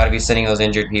anything, I ought to be sending those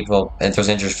injured people, and those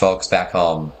injured folks back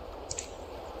home.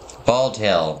 Bald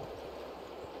Hill.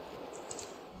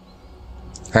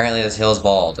 Apparently this hill is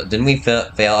bald. Didn't we fail?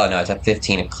 Oh no, it's at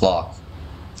 15 o'clock.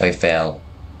 So we failed.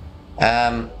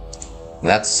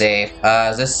 That's safe.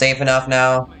 Is this safe enough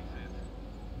now?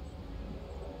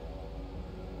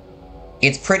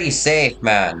 It's pretty safe,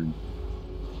 man.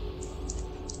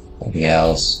 What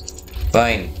else?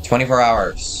 Fine. 24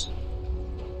 hours.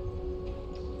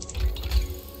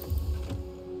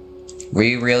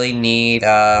 We really need,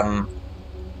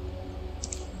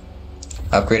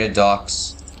 upgraded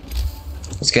docks.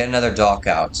 Let's get another dock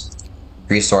out.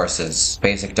 Resources.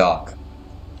 Basic dock.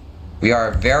 We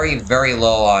are very, very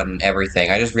low on everything.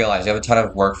 I just realized we have a ton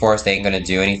of workforce. They ain't gonna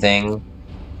do anything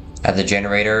at the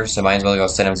generator, so might as well go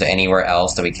send them to anywhere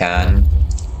else that we can.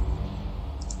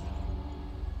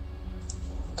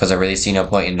 Because I really see no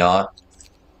point in not.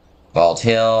 Bald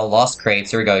Hill, lost crates,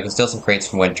 here we go, you can steal some crates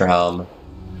from Winterhome.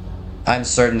 I'm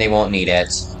certain they won't need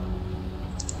it.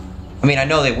 I mean, I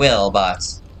know they will, but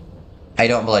I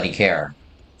don't bloody care.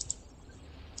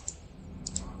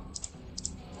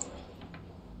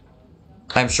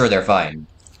 I'm sure they're fine.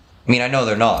 I mean, I know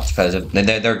they're not, because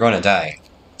they're gonna die.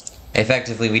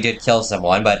 Effectively, we did kill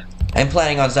someone, but I'm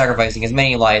planning on sacrificing as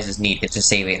many lives as needed to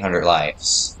save 800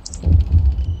 lives.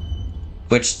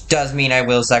 Which does mean I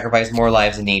will sacrifice more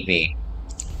lives than need be.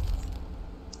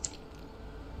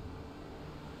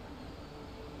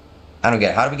 I don't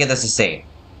get it. How do we get this to save?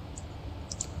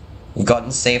 We've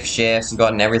gotten safe shifts, we've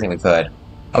gotten everything we could.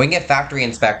 Oh, we can get factory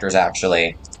inspectors,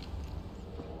 actually.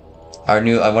 Our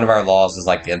new, one of our laws is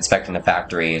like inspecting the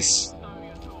factories.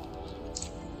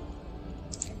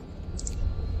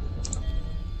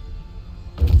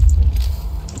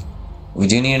 We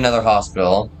do need another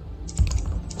hospital.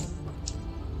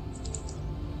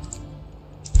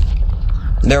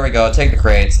 There we go, take the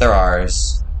crates, they're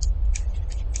ours.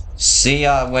 See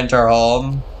ya,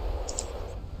 Winterholm.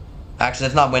 Actually,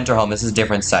 it's not Winterholm, this is a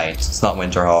different site. It's not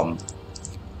Winterholm.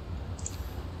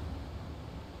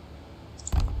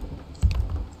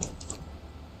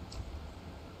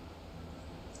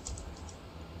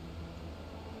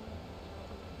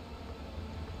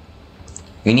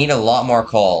 We need a lot more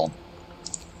coal.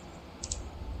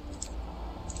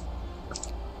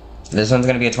 This one's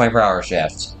gonna be a 24-hour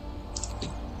shift.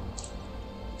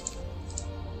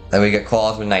 Then we get coal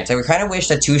off with nights. I kind of wish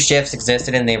that 2 shifts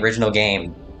existed in the original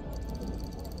game.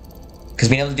 Because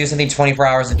being able to do something 24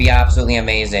 hours would be absolutely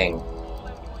amazing.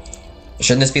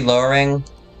 Shouldn't this be lowering?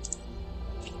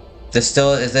 This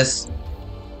still, is this...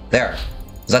 There.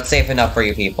 Is that safe enough for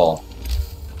you people?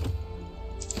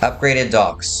 Upgraded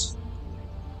docks.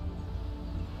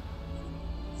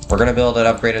 We're gonna build an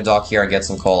upgraded dock here and get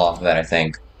some coal off of that, I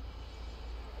think.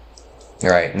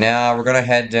 Alright, now we're gonna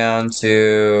head down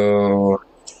to...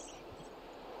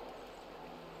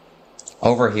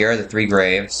 over here, the 3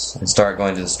 graves, and start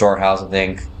going to the storehouse, I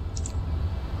think.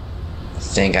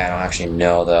 I don't actually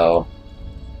know, though.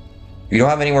 We don't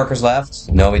have any workers left?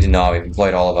 No, we did not. We've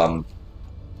employed all of them.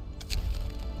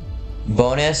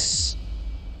 Bonus.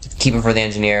 Keep it for the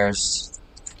engineers.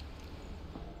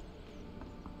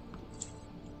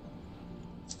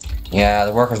 Yeah,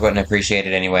 the workers wouldn't appreciate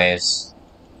it anyways.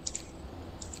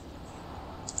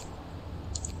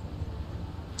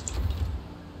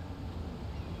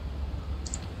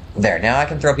 There, now I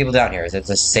can throw people down here. It's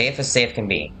as safe can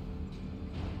be.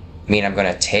 I mean, I'm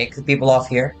gonna take the people off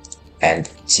here, and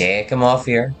take them off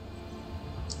here,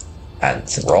 and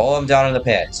throw them down in the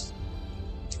pit.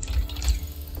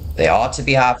 They ought to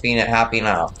be happy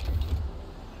now.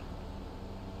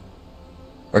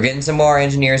 We're getting some more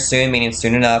engineers soon, meaning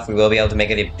soon enough we will be able to make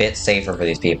it a bit safer for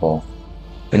these people.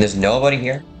 When there's nobody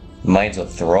here, might as well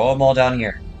throw them all down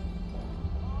here.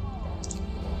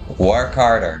 Work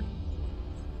harder.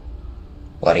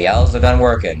 Bloody hell's they're done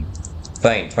working.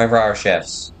 Fine, 24-hour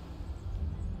shifts.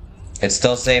 It's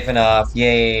still safe enough,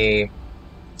 yay. What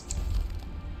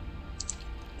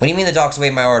do you mean the dock's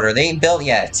awaiting my order? They ain't built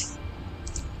yet.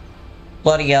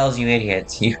 Bloody hells, you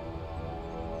idiot.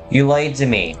 You lied to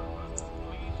me.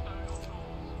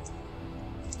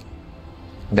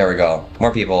 There we go.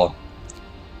 More people.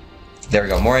 There we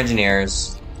go. More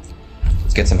engineers.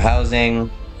 Let's get some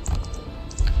housing.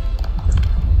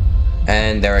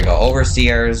 And there we go.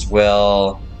 Overseers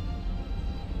will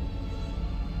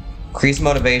increase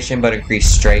motivation, but increase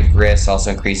strike risk.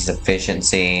 Also increases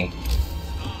efficiency.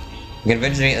 You can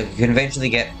eventually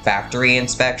get factory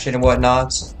inspection and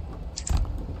whatnot,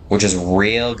 which is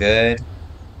real good.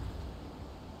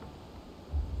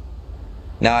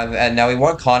 Now we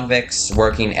want convicts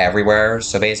working everywhere,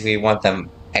 so basically we want them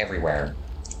everywhere.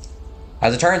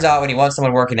 As it turns out, when you want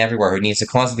someone working everywhere who needs to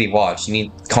constantly be watched, you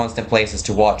need constant places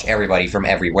to watch everybody from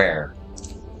everywhere.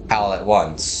 All at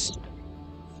once.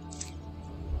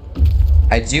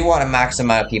 I do want a max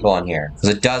amount of people on here, because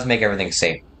it does make everything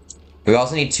safe. We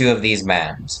also need 2 of these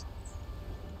mans.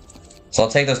 So I'll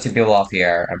take those 2 people off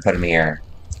here and put them here.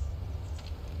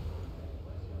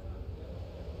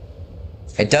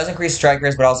 It does increase strike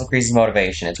risk, but also increases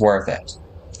motivation. It's worth it.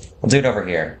 We'll do it over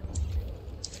here.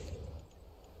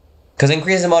 Because it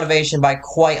increases motivation by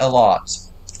quite a lot.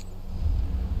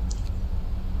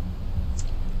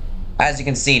 As you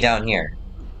can see down here.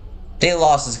 Daily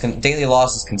loss is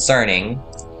concerning,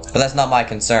 but that's not my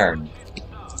concern.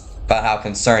 About how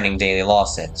concerning daily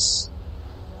loss is.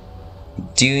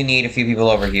 Do need a few people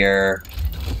over here.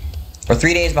 We're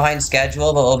 3 days behind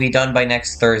schedule, but we'll be done by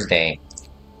next Thursday.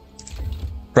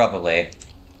 Probably.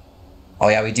 Oh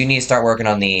yeah, we do need to start working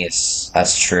on these.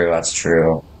 That's true, that's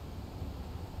true.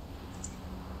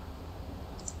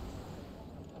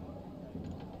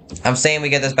 I'm saying we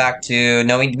get this back to...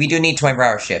 No, we do need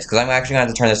 24-hour shifts, because I'm actually going to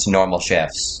have to turn this to normal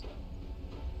shifts.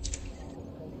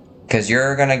 Because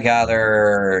you're going to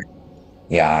gather...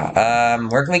 Yeah,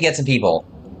 where can we get some people?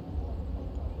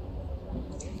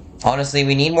 Honestly,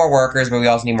 we need more workers, but we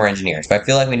also need more engineers. But I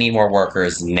feel like we need more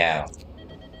workers now.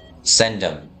 Send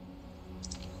them.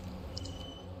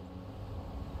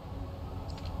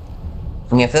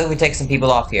 I mean, I feel like we take some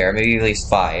people off here, maybe at least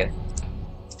 5.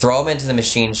 Throw them into the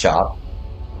machine shop.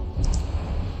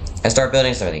 And start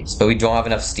building some of these, but we don't have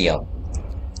enough steel.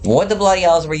 What the bloody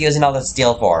hells were we using all this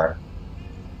steel for?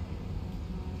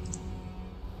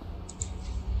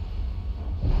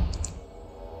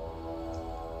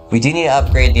 We do need to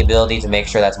upgrade the ability to make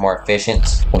sure that's more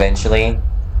efficient eventually.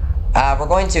 We're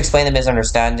going to explain the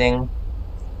misunderstanding.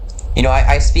 You know,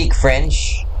 I speak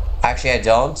French. Actually, I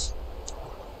don't.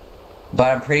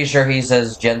 But I'm pretty sure he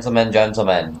says gentlemen,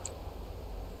 gentlemen.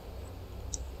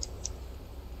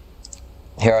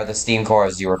 Here are the steam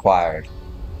cores you required.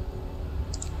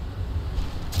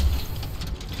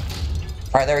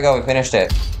 Alright, there we go, we finished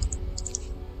it.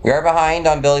 We are behind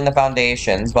on building the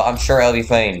foundations, but I'm sure it'll be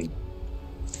fine.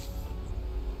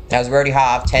 As we already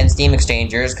have 10 steam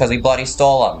exchangers because we bloody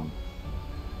stole them.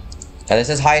 Now this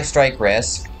is high strike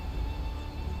risk.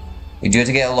 We do it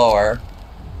to get lower.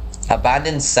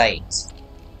 Abandoned site.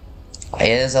 It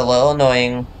is a little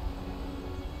annoying.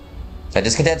 The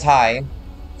discontent's high.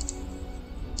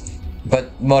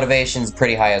 But motivation's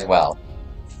pretty high as well.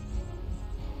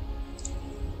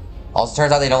 Also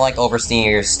turns out they don't like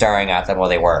overseers staring at them while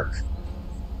they work.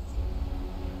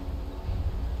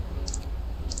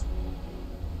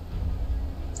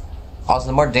 Also,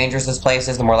 the more dangerous this place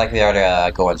is, the more likely they are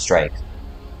to go on strike.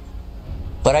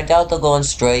 But I doubt they'll go on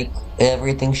strike.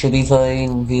 Everything should be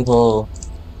fine, people.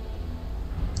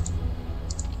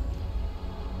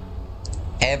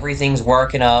 Everything's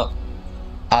working out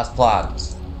as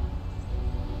planned.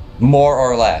 More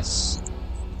or less.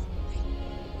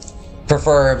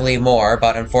 Preferably more,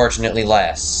 but unfortunately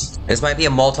less. This might be a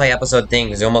multi-episode thing,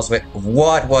 because you almost went,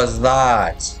 what was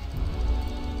that?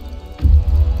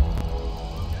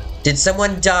 Did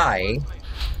someone die?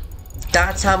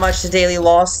 That's how much the daily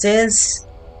loss is?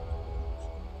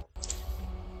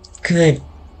 Good.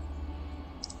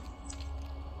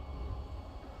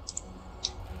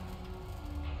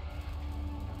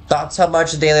 That's how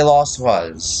much the daily loss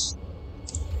was.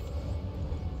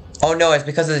 Oh no, it's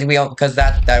because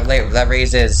that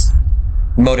raises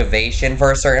motivation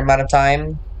for a certain amount of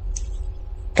time.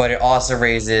 But it also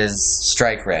raises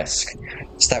strike risk.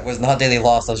 So that was not daily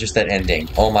loss, that was just that ending.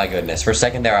 Oh my goodness. For a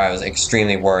second there, I was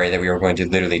extremely worried that we were going to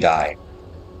literally die.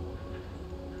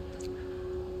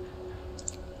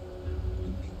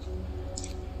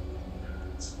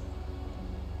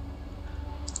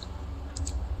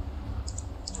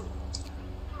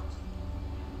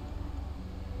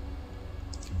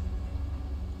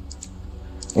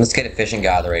 Let's get efficient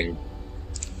gathering.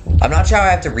 I'm not sure how I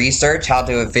have to research how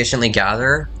to efficiently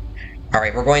gather.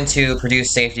 Alright, we're going to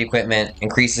produce safety equipment,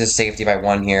 increases safety by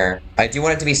 1 here. I do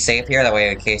want it to be safe here, that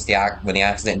way in case when the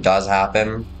accident does happen.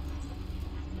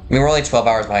 I mean, we're only 12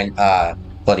 hours behind,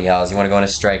 bloody hells, you want to go on a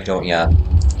strike, don't ya?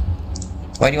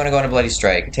 Why do you want to go on a bloody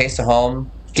strike? Taste of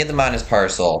home? Give the man his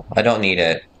parcel. I don't need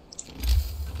it.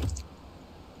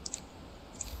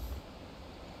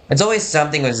 It's always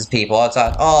something with these people. It's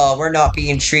like, oh, we're not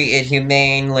being treated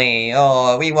humanely.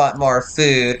 Oh, we want more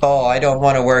food. Oh, I don't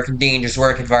want to work in dangerous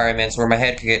work environments where my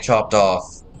head could get chopped off.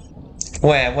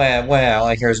 Well,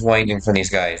 I hear is whining from these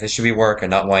guys. They should be working,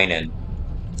 not whining.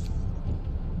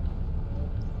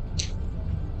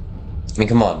 I mean,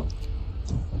 come on.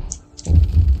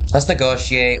 Let's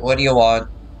negotiate. What do you want?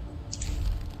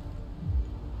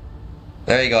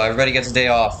 There you go. Everybody gets a day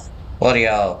off. Bloody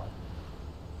hell.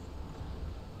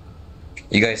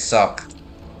 You guys suck.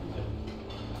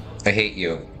 I hate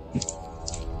you.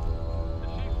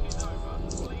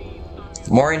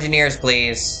 More engineers,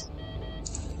 please.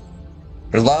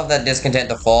 I'd love that discontent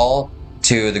to fall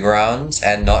to the ground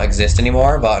and not exist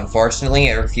anymore, but unfortunately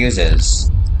it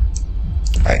refuses.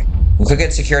 Alright. We could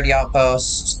get security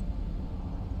outposts.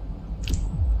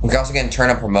 We could also get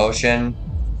internal promotion.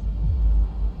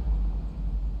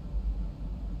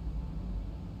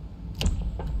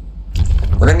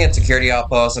 We're gonna get security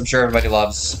outposts. I'm sure everybody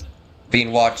loves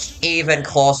being watched even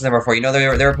closer than before. You know,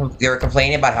 they were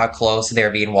complaining about how close they were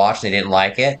being watched and they didn't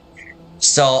like it.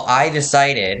 So I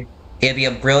decided it'd be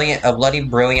a bloody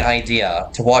brilliant idea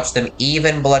to watch them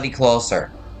even bloody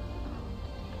closer.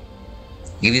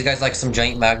 Give these guys like some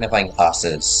giant magnifying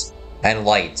glasses and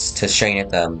lights to shine at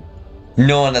them,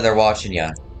 knowing that they're watching you.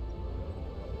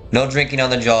 No drinking on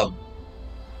the job.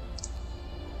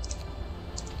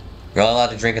 You're only allowed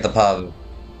to drink at the pub.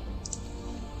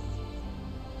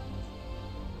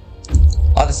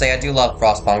 I'll have to say, I do love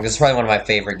Frostpunk. This is probably one of my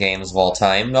favorite games of all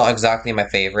time. Not exactly my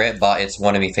favorite, but it's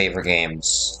one of my favorite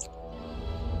games.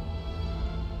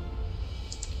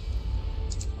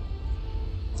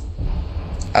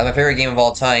 My favorite game of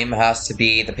all time has to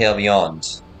be The Pale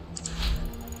Beyond.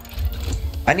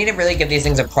 I need to really give these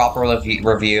things a proper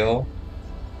review.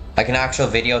 Like an actual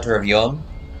video to review them.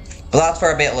 But that's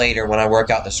for a bit later when I work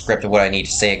out the script of what I need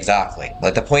to say exactly.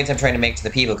 Like the points I'm trying to make to the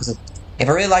people, because If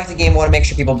I really like the game, I want to make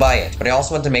sure people buy it, but I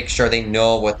also want to make sure they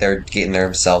know what they're getting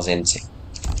themselves into.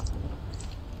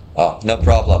 Oh, no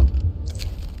problem.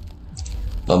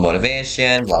 No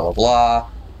motivation, blah blah blah.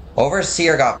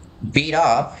 Overseer got beat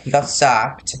up, he got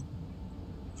sacked.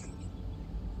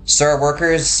 Sir,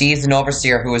 workers seized an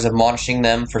overseer who was admonishing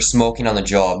them for smoking on the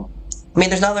job. I mean,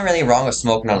 there's nothing really wrong with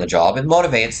smoking on the job. It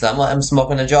motivates them, let them smoke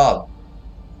on the job.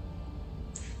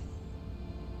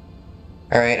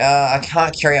 Alright, I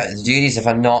can't carry out the duties if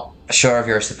I'm not sure of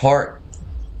your support.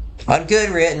 On good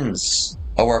riddance,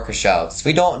 a worker shouts.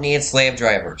 We don't need slave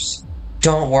drivers.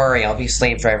 Don't worry, I'll be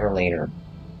slave driver later.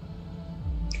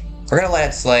 We're gonna let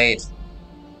it slide.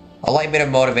 A light bit of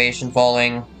motivation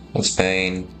falling. It's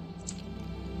pain.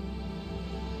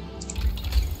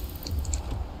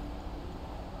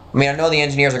 I mean, I know the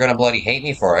engineers are gonna bloody hate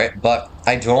me for it, but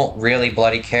I don't really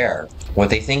bloody care what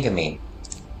they think of me.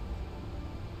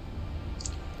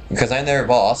 Because I'm their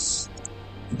boss,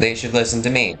 they should listen to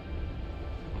me.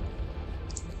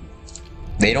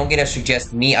 They don't get to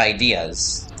suggest me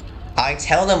ideas. I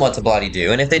tell them what to bloody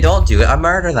do, and if they don't do it, I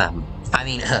murder them. I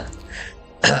mean,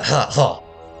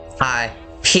 I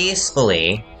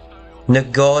peacefully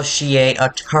negotiate a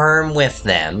term with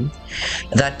them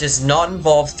that does not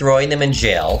involve throwing them in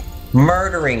jail,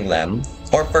 murdering them,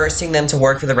 or forcing them to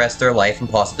work for the rest of their life and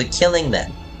possibly killing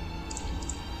them.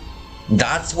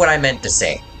 That's what I meant to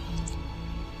say.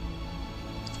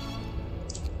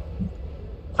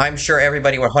 I'm sure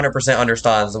everybody 100%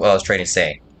 understands what I was trying to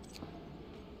say.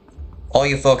 All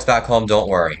you folks back home, don't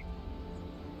worry.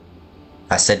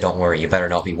 I said don't worry, you better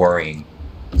not be worrying.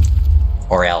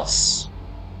 Or else.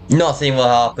 Nothing will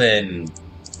happen.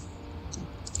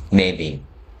 Maybe.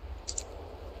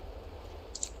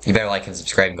 You better like and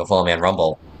subscribe and go follow me on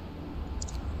Rumble.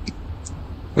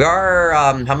 We are,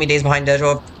 how many days behind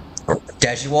Dejual?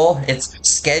 Dejual? It's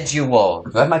schedule.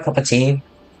 Do I have my cup of tea?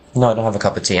 No, I don't have a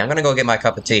cup of tea. I'm gonna go get my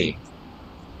cup of tea.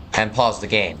 And pause the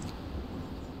game.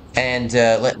 And,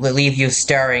 leave you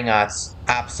staring at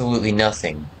absolutely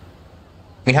nothing.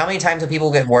 I mean, how many times do people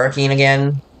get working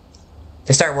again?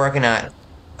 They start working at...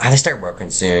 they start working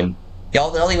soon.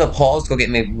 Y'all, I'll leave a pause to go get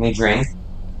me drink.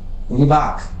 We'll be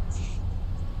back.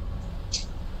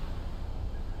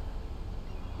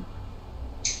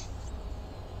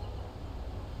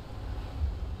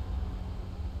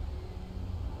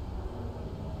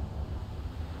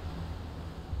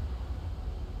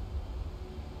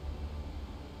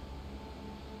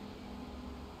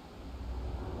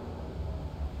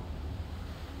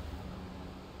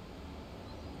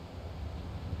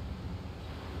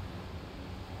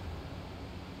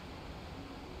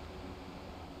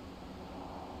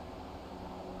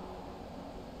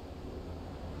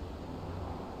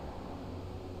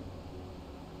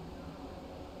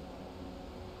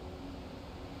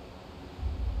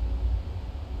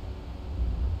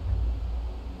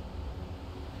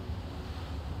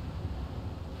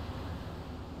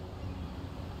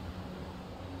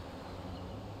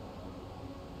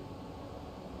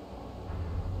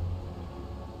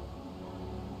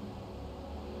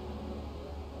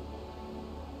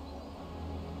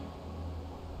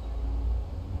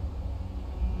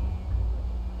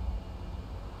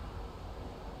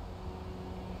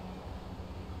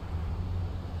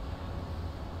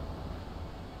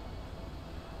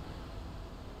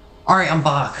 Alright, I'm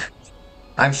back.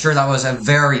 I'm sure that was a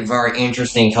very, very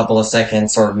interesting couple of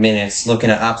seconds or minutes looking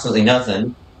at absolutely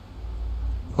nothing.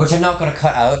 Which I'm not going to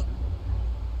cut out.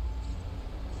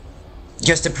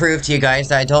 Just to prove to you guys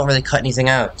that I don't really cut anything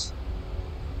out.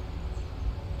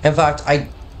 In fact, I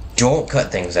don't cut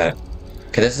things out.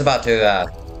 Okay, this is about to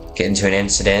get into an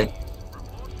incident.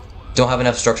 Don't have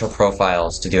enough structural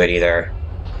profiles to do it either.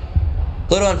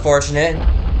 A little unfortunate.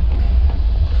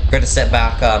 Going to set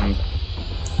back,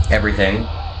 everything.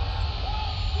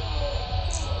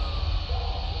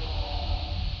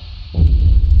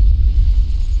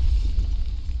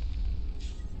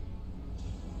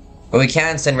 But we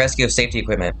can send rescue of safety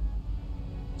equipment.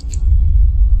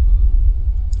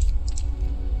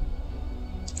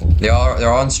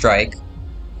 They're on strike.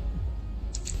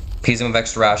 Piece them of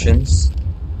extra rations.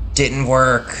 Didn't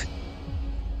work.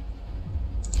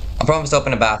 I promised to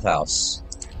open a bathhouse.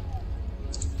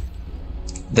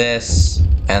 This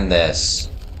and this.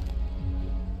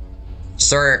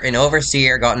 Sir, an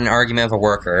overseer got in an argument with a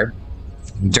worker,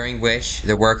 during which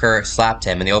the worker slapped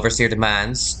him, and the overseer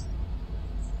demands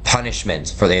punishment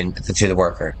to the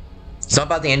worker. It's not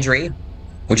about the injury,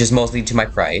 which is mostly to my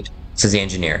pride, says the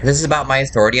engineer. This is about my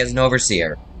authority as an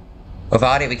overseer.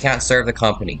 Without it, we can't serve the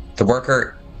company. The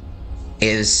worker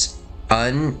is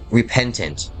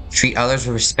unrepentant. Treat others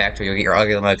with respect or you'll get your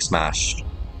ugly mug smashed.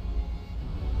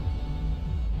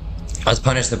 Let's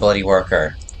punish the bloody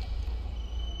worker.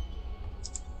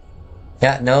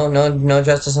 Yeah, no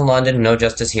justice in London, no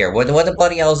justice here. What the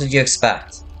bloody hell did you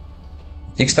expect?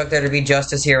 You expect there to be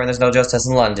justice here when there's no justice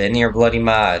in London? You're bloody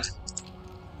mad.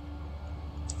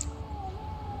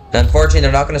 And unfortunately,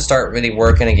 they're not going to start really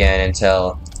working again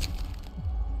until...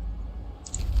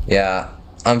 Yeah.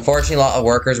 Unfortunately, a lot of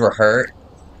workers were hurt,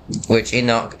 which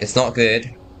it's not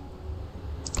good.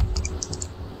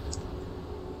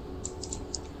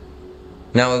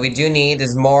 Now, what we do need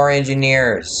is more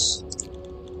engineers.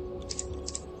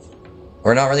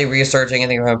 We're not really researching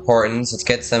anything of importance. Let's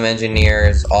get some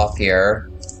engineers off here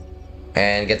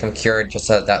and get them cured just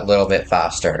that little bit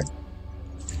faster.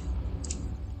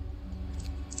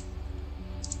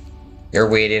 You're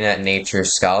waiting at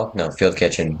Nature's Scout? No, Field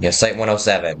Kitchen. Yeah, Site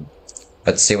 107.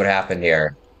 Let's see what happened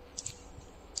here.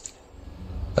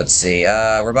 Let's see,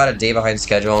 we're about a day behind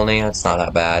schedule only. That's not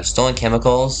that bad. Stolen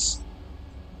chemicals.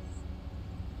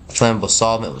 Flammable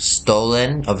solvent was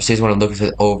stolen. Overseas want to look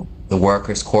for the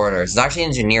workers' quarters. It's actually an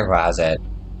engineer who has it.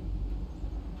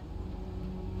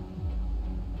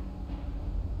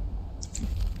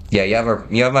 Yeah, you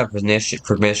have my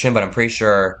permission, but I'm pretty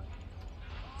sure...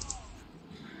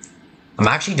 I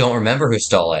actually don't remember who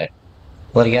stole it.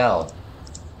 Bloody hell.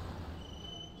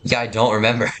 Yeah, I don't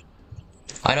remember.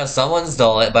 I know someone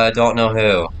stole it, but I don't know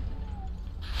who.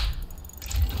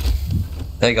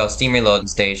 There you go, steam reloading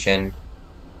station.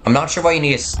 I'm not sure why you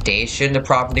need a station to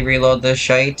properly reload this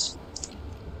shite.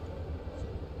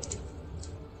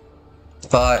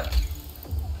 But,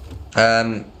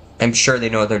 I'm sure they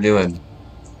know what they're doing.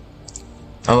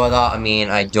 And by that, I mean,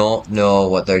 I don't know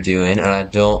what they're doing, and I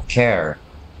don't care.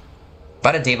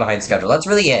 About a day behind schedule. That's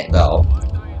really it, though.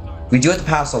 We do have to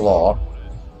pass a law.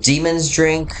 Demons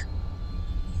drink.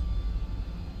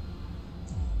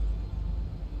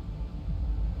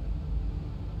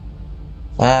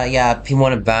 Yeah, people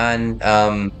want to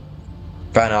ban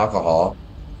alcohol.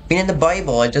 I mean, in the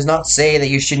Bible, it does not say that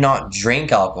you should not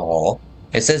drink alcohol.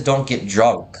 It says don't get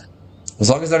drunk. As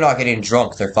long as they're not getting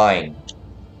drunk, they're fine.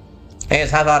 Hey,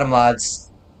 let's have at 'em,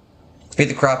 lads. Beat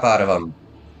the crap out of them.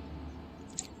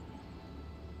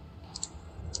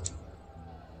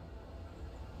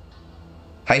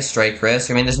 High strike risk.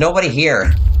 I mean, there's nobody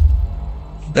here.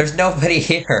 There's nobody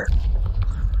here.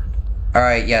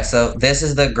 Alright, yeah, so this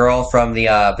is the girl from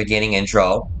the beginning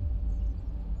intro.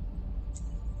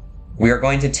 We are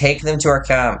going to take them to our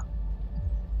camp.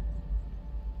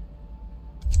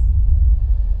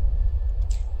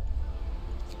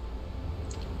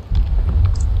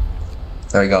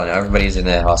 There we go, now everybody's in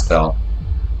the hospital.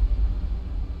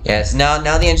 Yes, now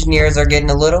the engineers are getting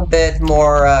a little bit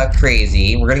more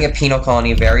crazy. We're gonna get penal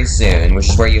colony very soon, which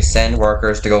is where you send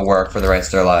workers to go work for the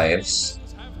rest of their lives.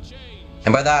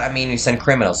 And by that, I mean we send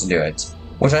criminals to do it.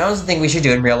 Which I honestly think we should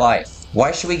do in real life.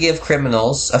 Why should we give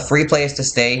criminals a free place to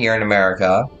stay here in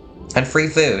America, and free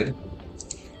food?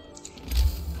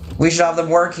 We should have them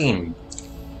working.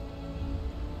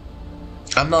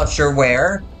 I'm not sure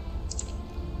where,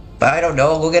 but I don't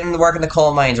know, we'll get them to work in the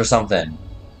coal mines or something.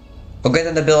 We'll get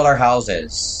them to build our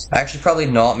houses. Actually, probably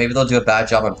not. Maybe they'll do a bad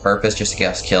job on purpose just to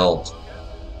get us killed.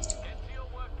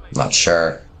 I'm not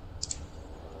sure.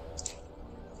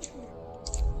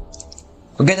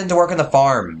 We'll get them to work on the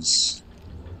farms.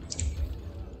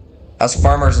 As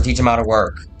farmers and teach them how to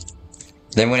work.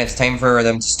 Then when it's time for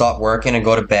them to stop working and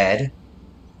go to bed,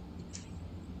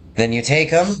 then you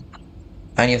take them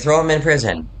and you throw them in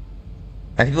prison.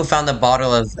 And people found a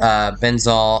bottle of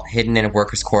benzol hidden in a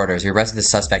worker's quarters. We arrested the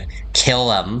suspect. Kill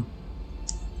them.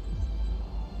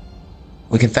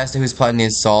 We confess to who's plotting the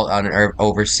assault on an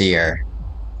overseer.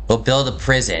 We'll build a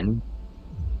prison.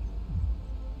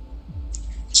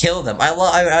 Kill them.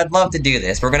 I'd love to do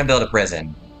this. We're gonna build a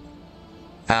prison.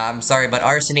 I'm sorry, but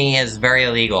arson is very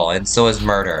illegal, and so is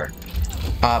murder.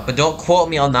 But don't quote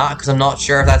me on that, because I'm not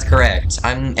sure if that's correct.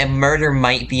 And murder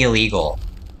might be illegal.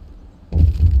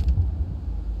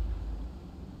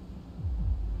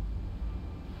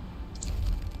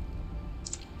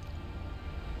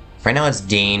 Right now it's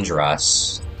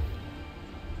dangerous.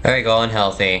 There you go,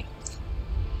 unhealthy.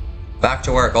 Back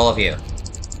to work, all of you.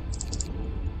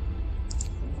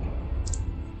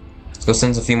 Let's go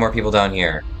send a few more people down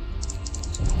here.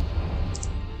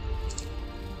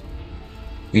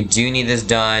 We do need this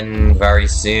done very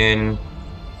soon.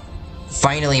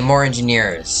 Finally, more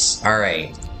engineers.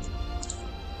 Alright.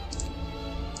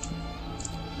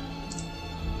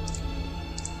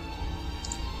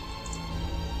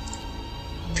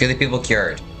 Get the people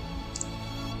cured.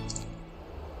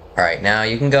 Alright, now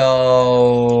you can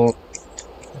go...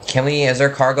 Can we... Is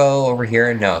there cargo over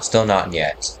here? No, still not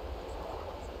yet.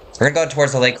 We're gonna go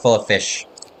towards the lake full of fish.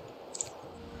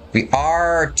 We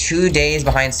are 2 days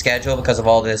behind schedule because of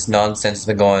all this nonsense that's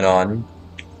been going on.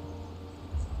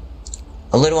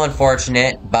 A little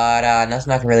unfortunate, but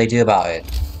nothing I can really do about it.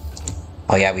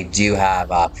 Oh yeah, we do have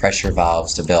pressure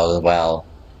valves to build as well.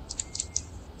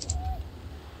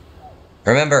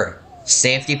 Remember,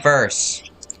 safety first.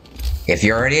 If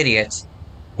you're an idiot,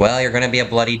 well, you're gonna be a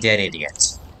bloody dead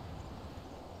idiot.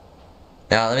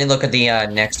 Now, let me look at the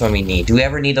next one we need. Do we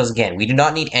ever need those again? We do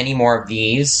not need any more of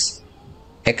these,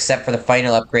 except for the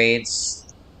final upgrades,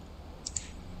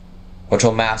 which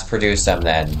will mass produce them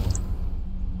then.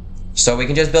 So we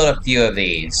can just build a few of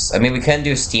these. I mean, we can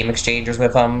do steam exchangers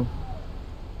with them,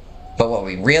 but what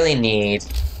we really need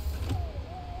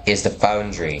is the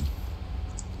foundry.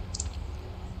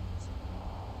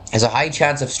 There's a high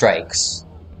chance of strikes,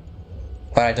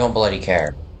 but I don't bloody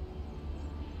care.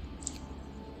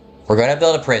 We're gonna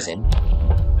build a prison,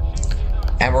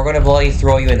 and we're gonna bloody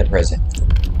throw you in the prison.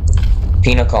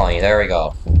 Penal colony, there we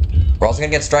go. We're also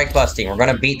gonna get strike busting. We're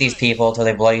gonna beat these people until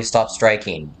they bloody stop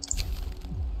striking.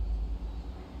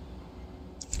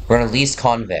 We're gonna release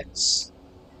convicts.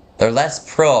 They're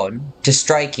less prone to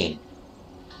striking.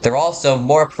 They're also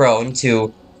more prone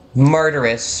to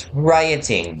murderous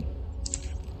rioting.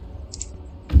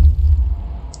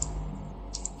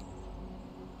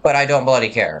 But I don't bloody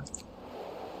care.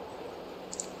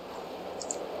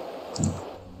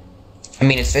 I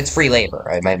mean, it's free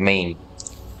labor. I mean,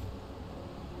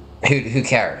 who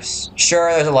cares?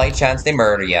 Sure, there's a light chance they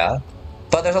murder ya,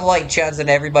 but there's a light chance that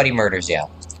everybody murders ya.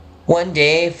 One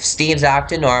day, Steve's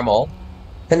acting normal.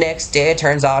 The next day, it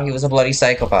turns out he was a bloody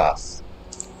psychopath.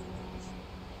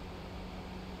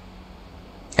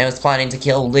 And was planning to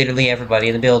kill literally everybody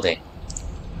in the building.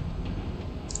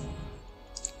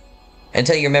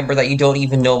 Until you remember that you don't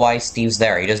even know why Steve's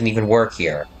there. He doesn't even work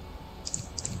here.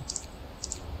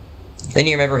 Then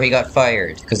you remember he got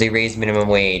fired because they raised minimum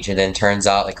wage, and then turns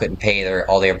out they couldn't pay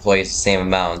all their employees the same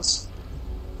amounts.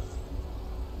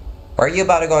 Or are you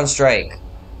about to go on strike?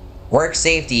 Work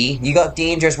safety? You got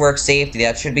dangerous work safety.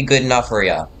 That should be good enough for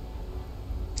ya.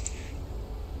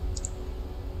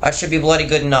 That should be bloody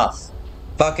good enough.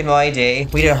 Back in my day,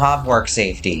 we didn't have work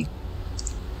safety.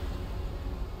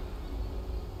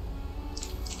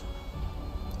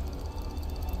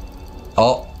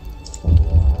 Oh.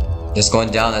 Just going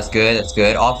down, that's good, that's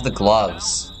good. Off the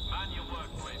gloves.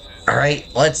 Alright,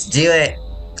 let's do it.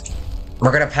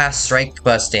 We're gonna pass strike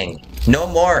busting. No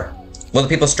more will the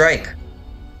people strike.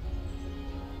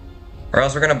 Or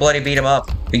else we're gonna bloody beat them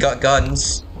up. We got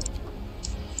guns.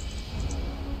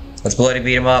 Let's bloody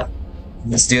beat them up.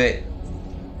 Let's do it.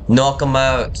 Knock them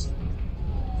out.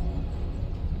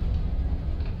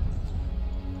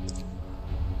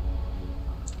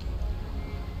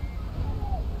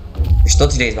 We're still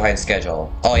 2 days behind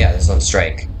schedule. Oh yeah, this is on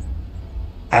strike.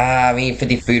 We need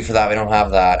 50 food for that. We don't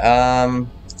have that.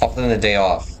 Offer them the day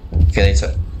off. Okay,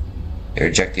 they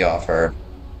reject the offer.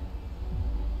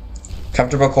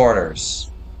 Comfortable quarters.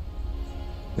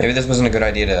 Maybe this wasn't a good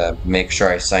idea to make sure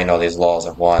I signed all these laws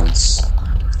at once.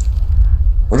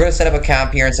 We're going to set up a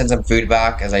camp here and send some food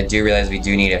back, as I do realize we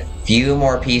do need a few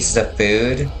more pieces of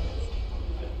food,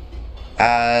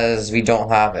 as we don't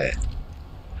have it.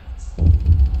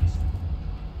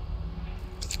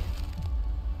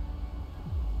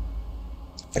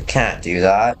 I can't do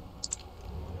that.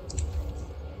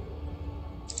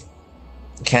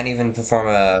 Can't even perform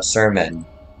a sermon.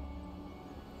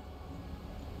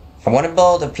 I want to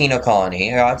build a penal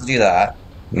colony. I have to do that.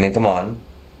 I mean, come on.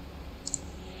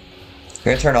 I'm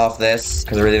gonna turn off this,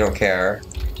 because I really don't care.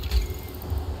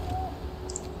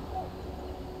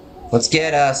 Let's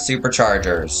get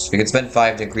superchargers. We can spend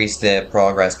 5 to increase the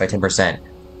progress by 10%.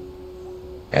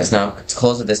 Yes, no, it's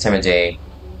closed at this time of day.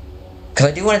 Because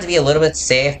I do want it to be a little bit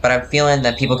safe, but I'm feeling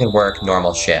that people can work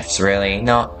normal shifts, really.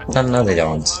 No, they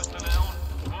don't.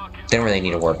 They don't really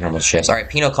need to work normal shifts. Alright,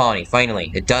 penal colony,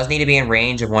 finally. It does need to be in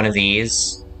range of one of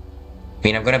these. I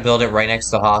mean, I'm gonna build it right next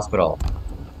to the hospital.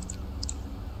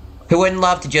 Who wouldn't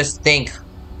love to just think,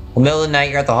 in the middle of the night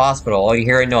you're at the hospital, or you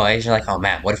hear a noise, you're like, oh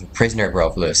man, what if a prisoner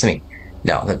broke loose? I mean,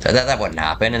 no, that wouldn't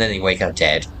happen, and then you wake up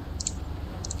dead.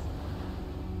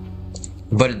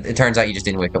 But it turns out you just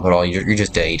didn't wake up at all, you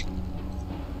just died.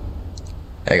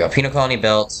 There you go, penal colony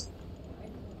built.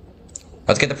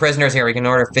 Let's get the prisoners here, we can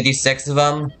order 56 of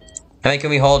them. How many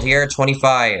can we hold here?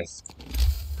 25.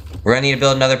 We're gonna need to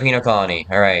build another penal colony.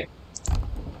 Alright.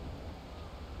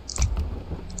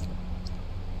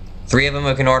 3 of them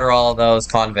we can order all of those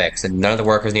convicts, and none of the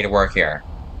workers need to work here.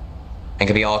 And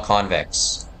can be all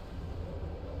convicts.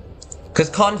 Because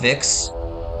convicts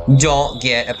don't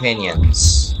get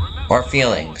opinions. Or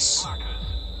feelings.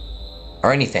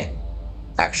 Or anything.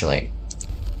 Actually.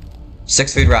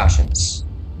 6 food rations.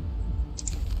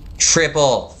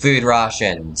 Triple food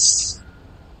rations.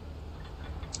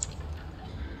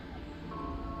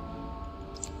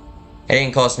 It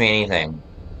didn't cost me anything.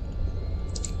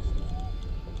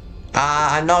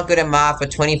 I'm not good at math,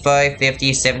 but 25,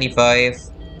 50, 75.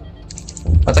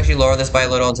 Let's actually lower this by a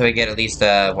little until we get at least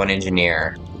one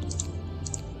engineer.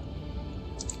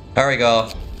 There we go.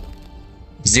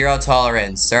 0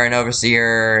 tolerance. Our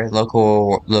overseer,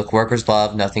 local workers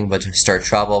love nothing but to stir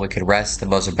trouble. We could rest the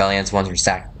most rebellious ones for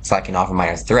slacking off on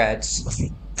minor threats,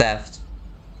 theft.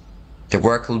 To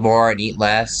work more and eat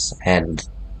less, and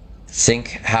think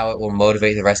how it will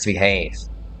motivate the rest to behave.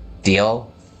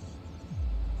 Deal?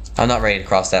 I'm not ready to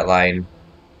cross that line.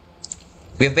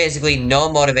 We have basically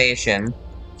no motivation.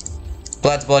 But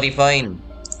that's bloody fine.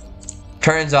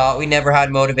 Turns out we never had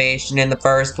motivation in the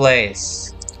first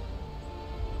place.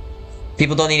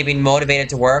 People don't need to be motivated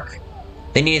to work.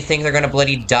 They need to think they're gonna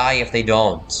bloody die if they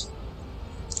don't.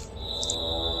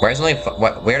 Where's only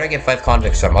where did I get 5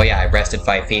 convicts from? Oh yeah, I arrested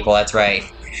 5 people, that's right.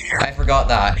 I forgot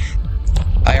that.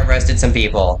 I arrested some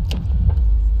people.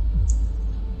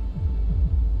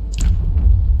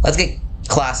 Let's get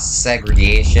class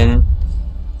segregation.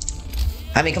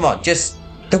 I mean, come on, just...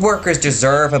 The workers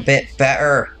deserve a bit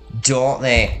better, don't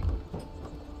they?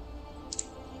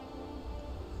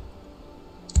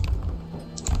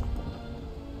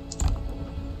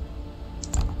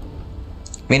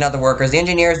 I mean, not the workers. The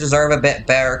engineers deserve a bit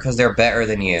better because they're better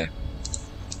than you.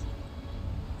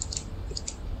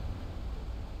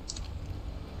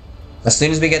 As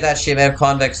soon as we get that shipment of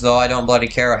convicts, though, I don't bloody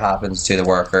care what happens to the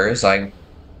workers. I'm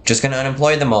just gonna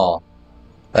unemploy them all.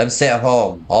 Let them sit at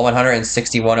home. All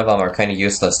 161 of them are kind of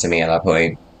useless to me at that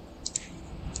point.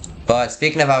 But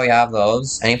speaking of how we have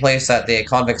those, any place that the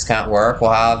convicts can't work,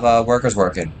 we'll have workers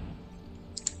working.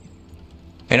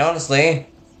 And honestly,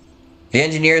 the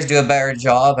engineers do a better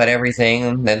job at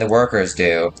everything than the workers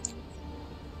do.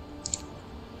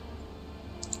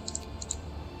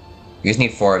 You just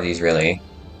need 4 of these, really.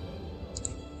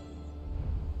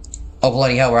 Oh,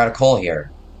 bloody hell, we're out of coal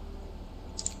here.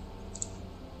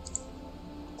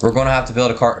 We're going to have to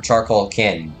build a charcoal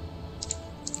kiln.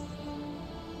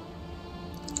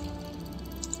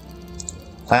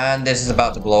 And this is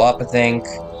about to blow up, I think.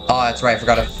 Oh, that's right, I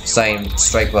forgot to sign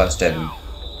strike busted.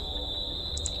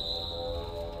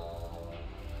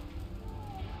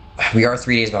 We are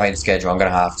 3 days behind schedule, I'm gonna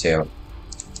have to.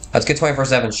 Let's get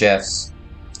 24/7 shifts.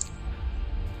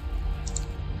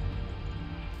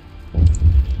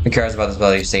 Who cares about this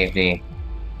bloody safety?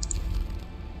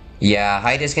 Yeah,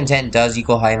 high discontent does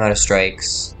equal high amount of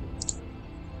strikes.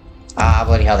 Ah,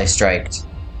 bloody hell, they striked.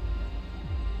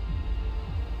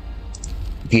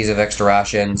 Piece of extra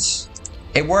rations.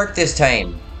 It worked this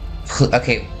time.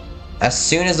 Okay, as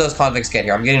soon as those convicts get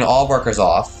here, I'm getting all workers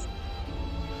off.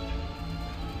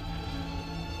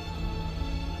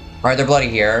 Alright, they're bloody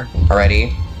here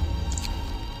already.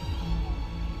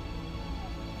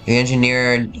 The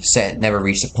engineer said never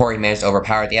reached the port. He managed to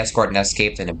overpower the escort and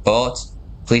escaped in a boat.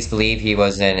 Police believe he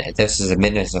was in. This is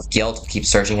admittance of guilt. Keep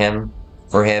searching him.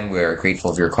 For him, we're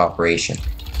grateful for your cooperation.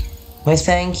 Why,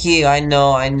 thank you. I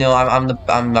know. I'm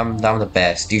the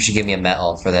best. You should give me a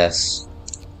medal for this.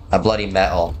 A bloody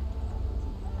medal.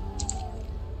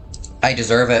 I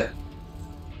deserve it.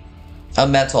 A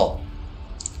medal.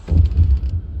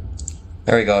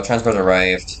 There we go. Transport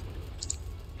arrived.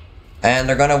 And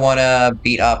they're gonna wanna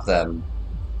beat up them.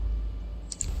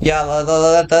 Yeah,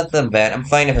 let them bet. I'm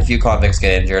fine if a few convicts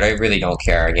get injured. I really don't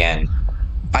care, again.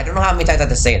 I don't know how many times I have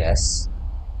to say this.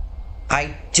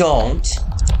 I don't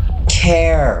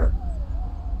care.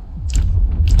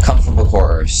 Comfortable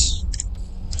quarters.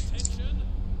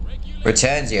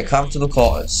 Return to your comfortable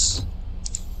quarters.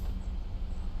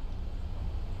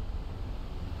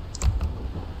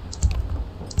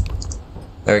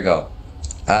 There we go.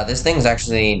 This thing's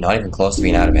actually not even close to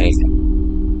being out of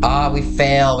anything. Ah, we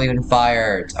failed. We've been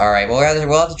fired. Alright, well,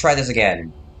 we'll have to try this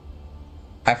again.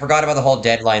 I forgot about the whole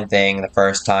deadline thing the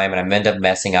first time, and I ended up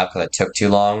messing up because it took too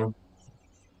long.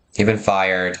 You've been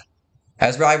fired. I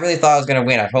really thought I was going to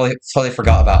win. I totally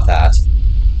forgot about that.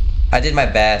 I did my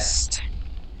best.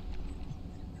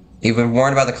 You've been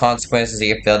warned about the consequences that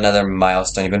you failed another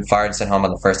milestone. You've been fired and sent home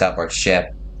on the first outboard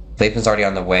ship. Replacement's already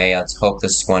on the way. Let's hope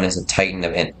this one is a titan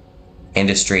of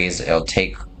industries. It'll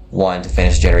take one to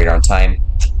finish generator on time.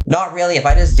 Not really. If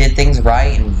I just did things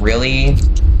right and really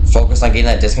focused on getting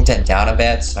that discontent down a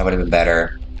bit, I would have been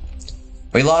better.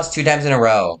 We lost 2 times in a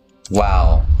row.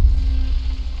 Wow.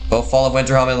 Both Fall of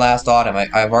Winter Home and Last Autumn.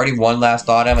 I've already won Last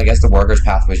Autumn. I guess the workers'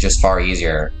 path was just far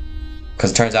easier.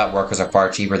 Because it turns out workers are far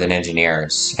cheaper than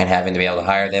engineers. And having to be able to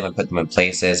hire them and put them in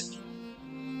places.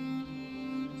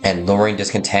 And lowering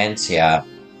discontent, yeah.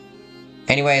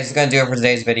 Anyways, it's gonna do it for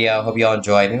today's video. Hope you all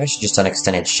enjoyed. Maybe I should just done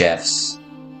extended shifts.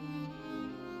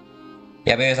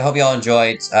 Yeah, but anyways, I hope you all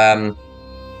enjoyed.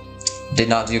 Did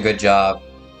not do a good job.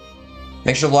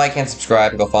 Make sure to like and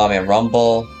subscribe and go follow me on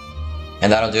Rumble.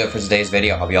 And that'll do it for today's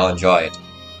video. Hope you all enjoyed.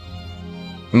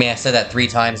 I mean, I said that 3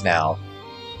 times now.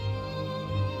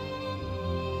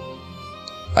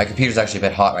 My computer's actually a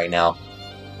bit hot right now.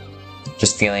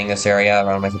 Just feeling this area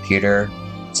around my computer.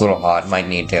 It's a little hot. Might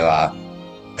need to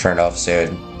turn it off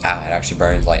soon. Ah, it actually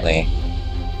burns lightly.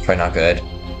 Probably not good.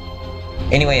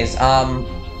 Anyways,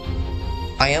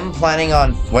 I am planning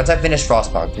on, once I finish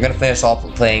Frostpunk, I'm gonna finish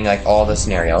playing like all the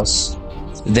scenarios.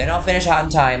 Then I'll finish Hot in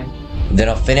Time. Then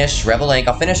I'll finish Rebel Inc.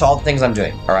 I'll finish all the things I'm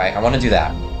doing. Alright, I want to do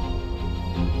that.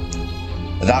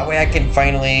 That way I can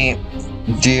finally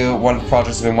do one of the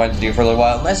projects I've been wanting to do for a little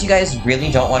while. Unless you guys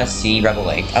really don't want to see Rebel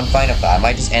Inc. I'm fine with that. I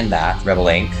might just end that, Rebel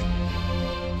Inc.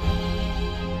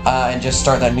 And just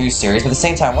start that new series. But at the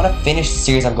same time, I want to finish the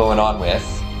series I'm going on with.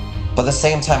 But at the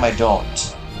same time, I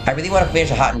don't. I really want to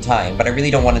finish a Hot in Time, but I really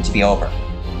don't want it to be over.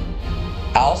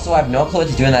 I also have no clue what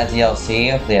to do in that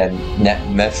DLC of the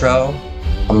Metro.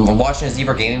 I'm watching a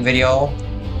Zebra Gaming video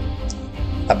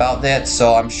about that,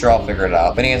 so I'm sure I'll figure it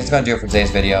out. But anyways, that's gonna do it for today's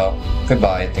video.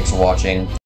 Goodbye, thanks for watching.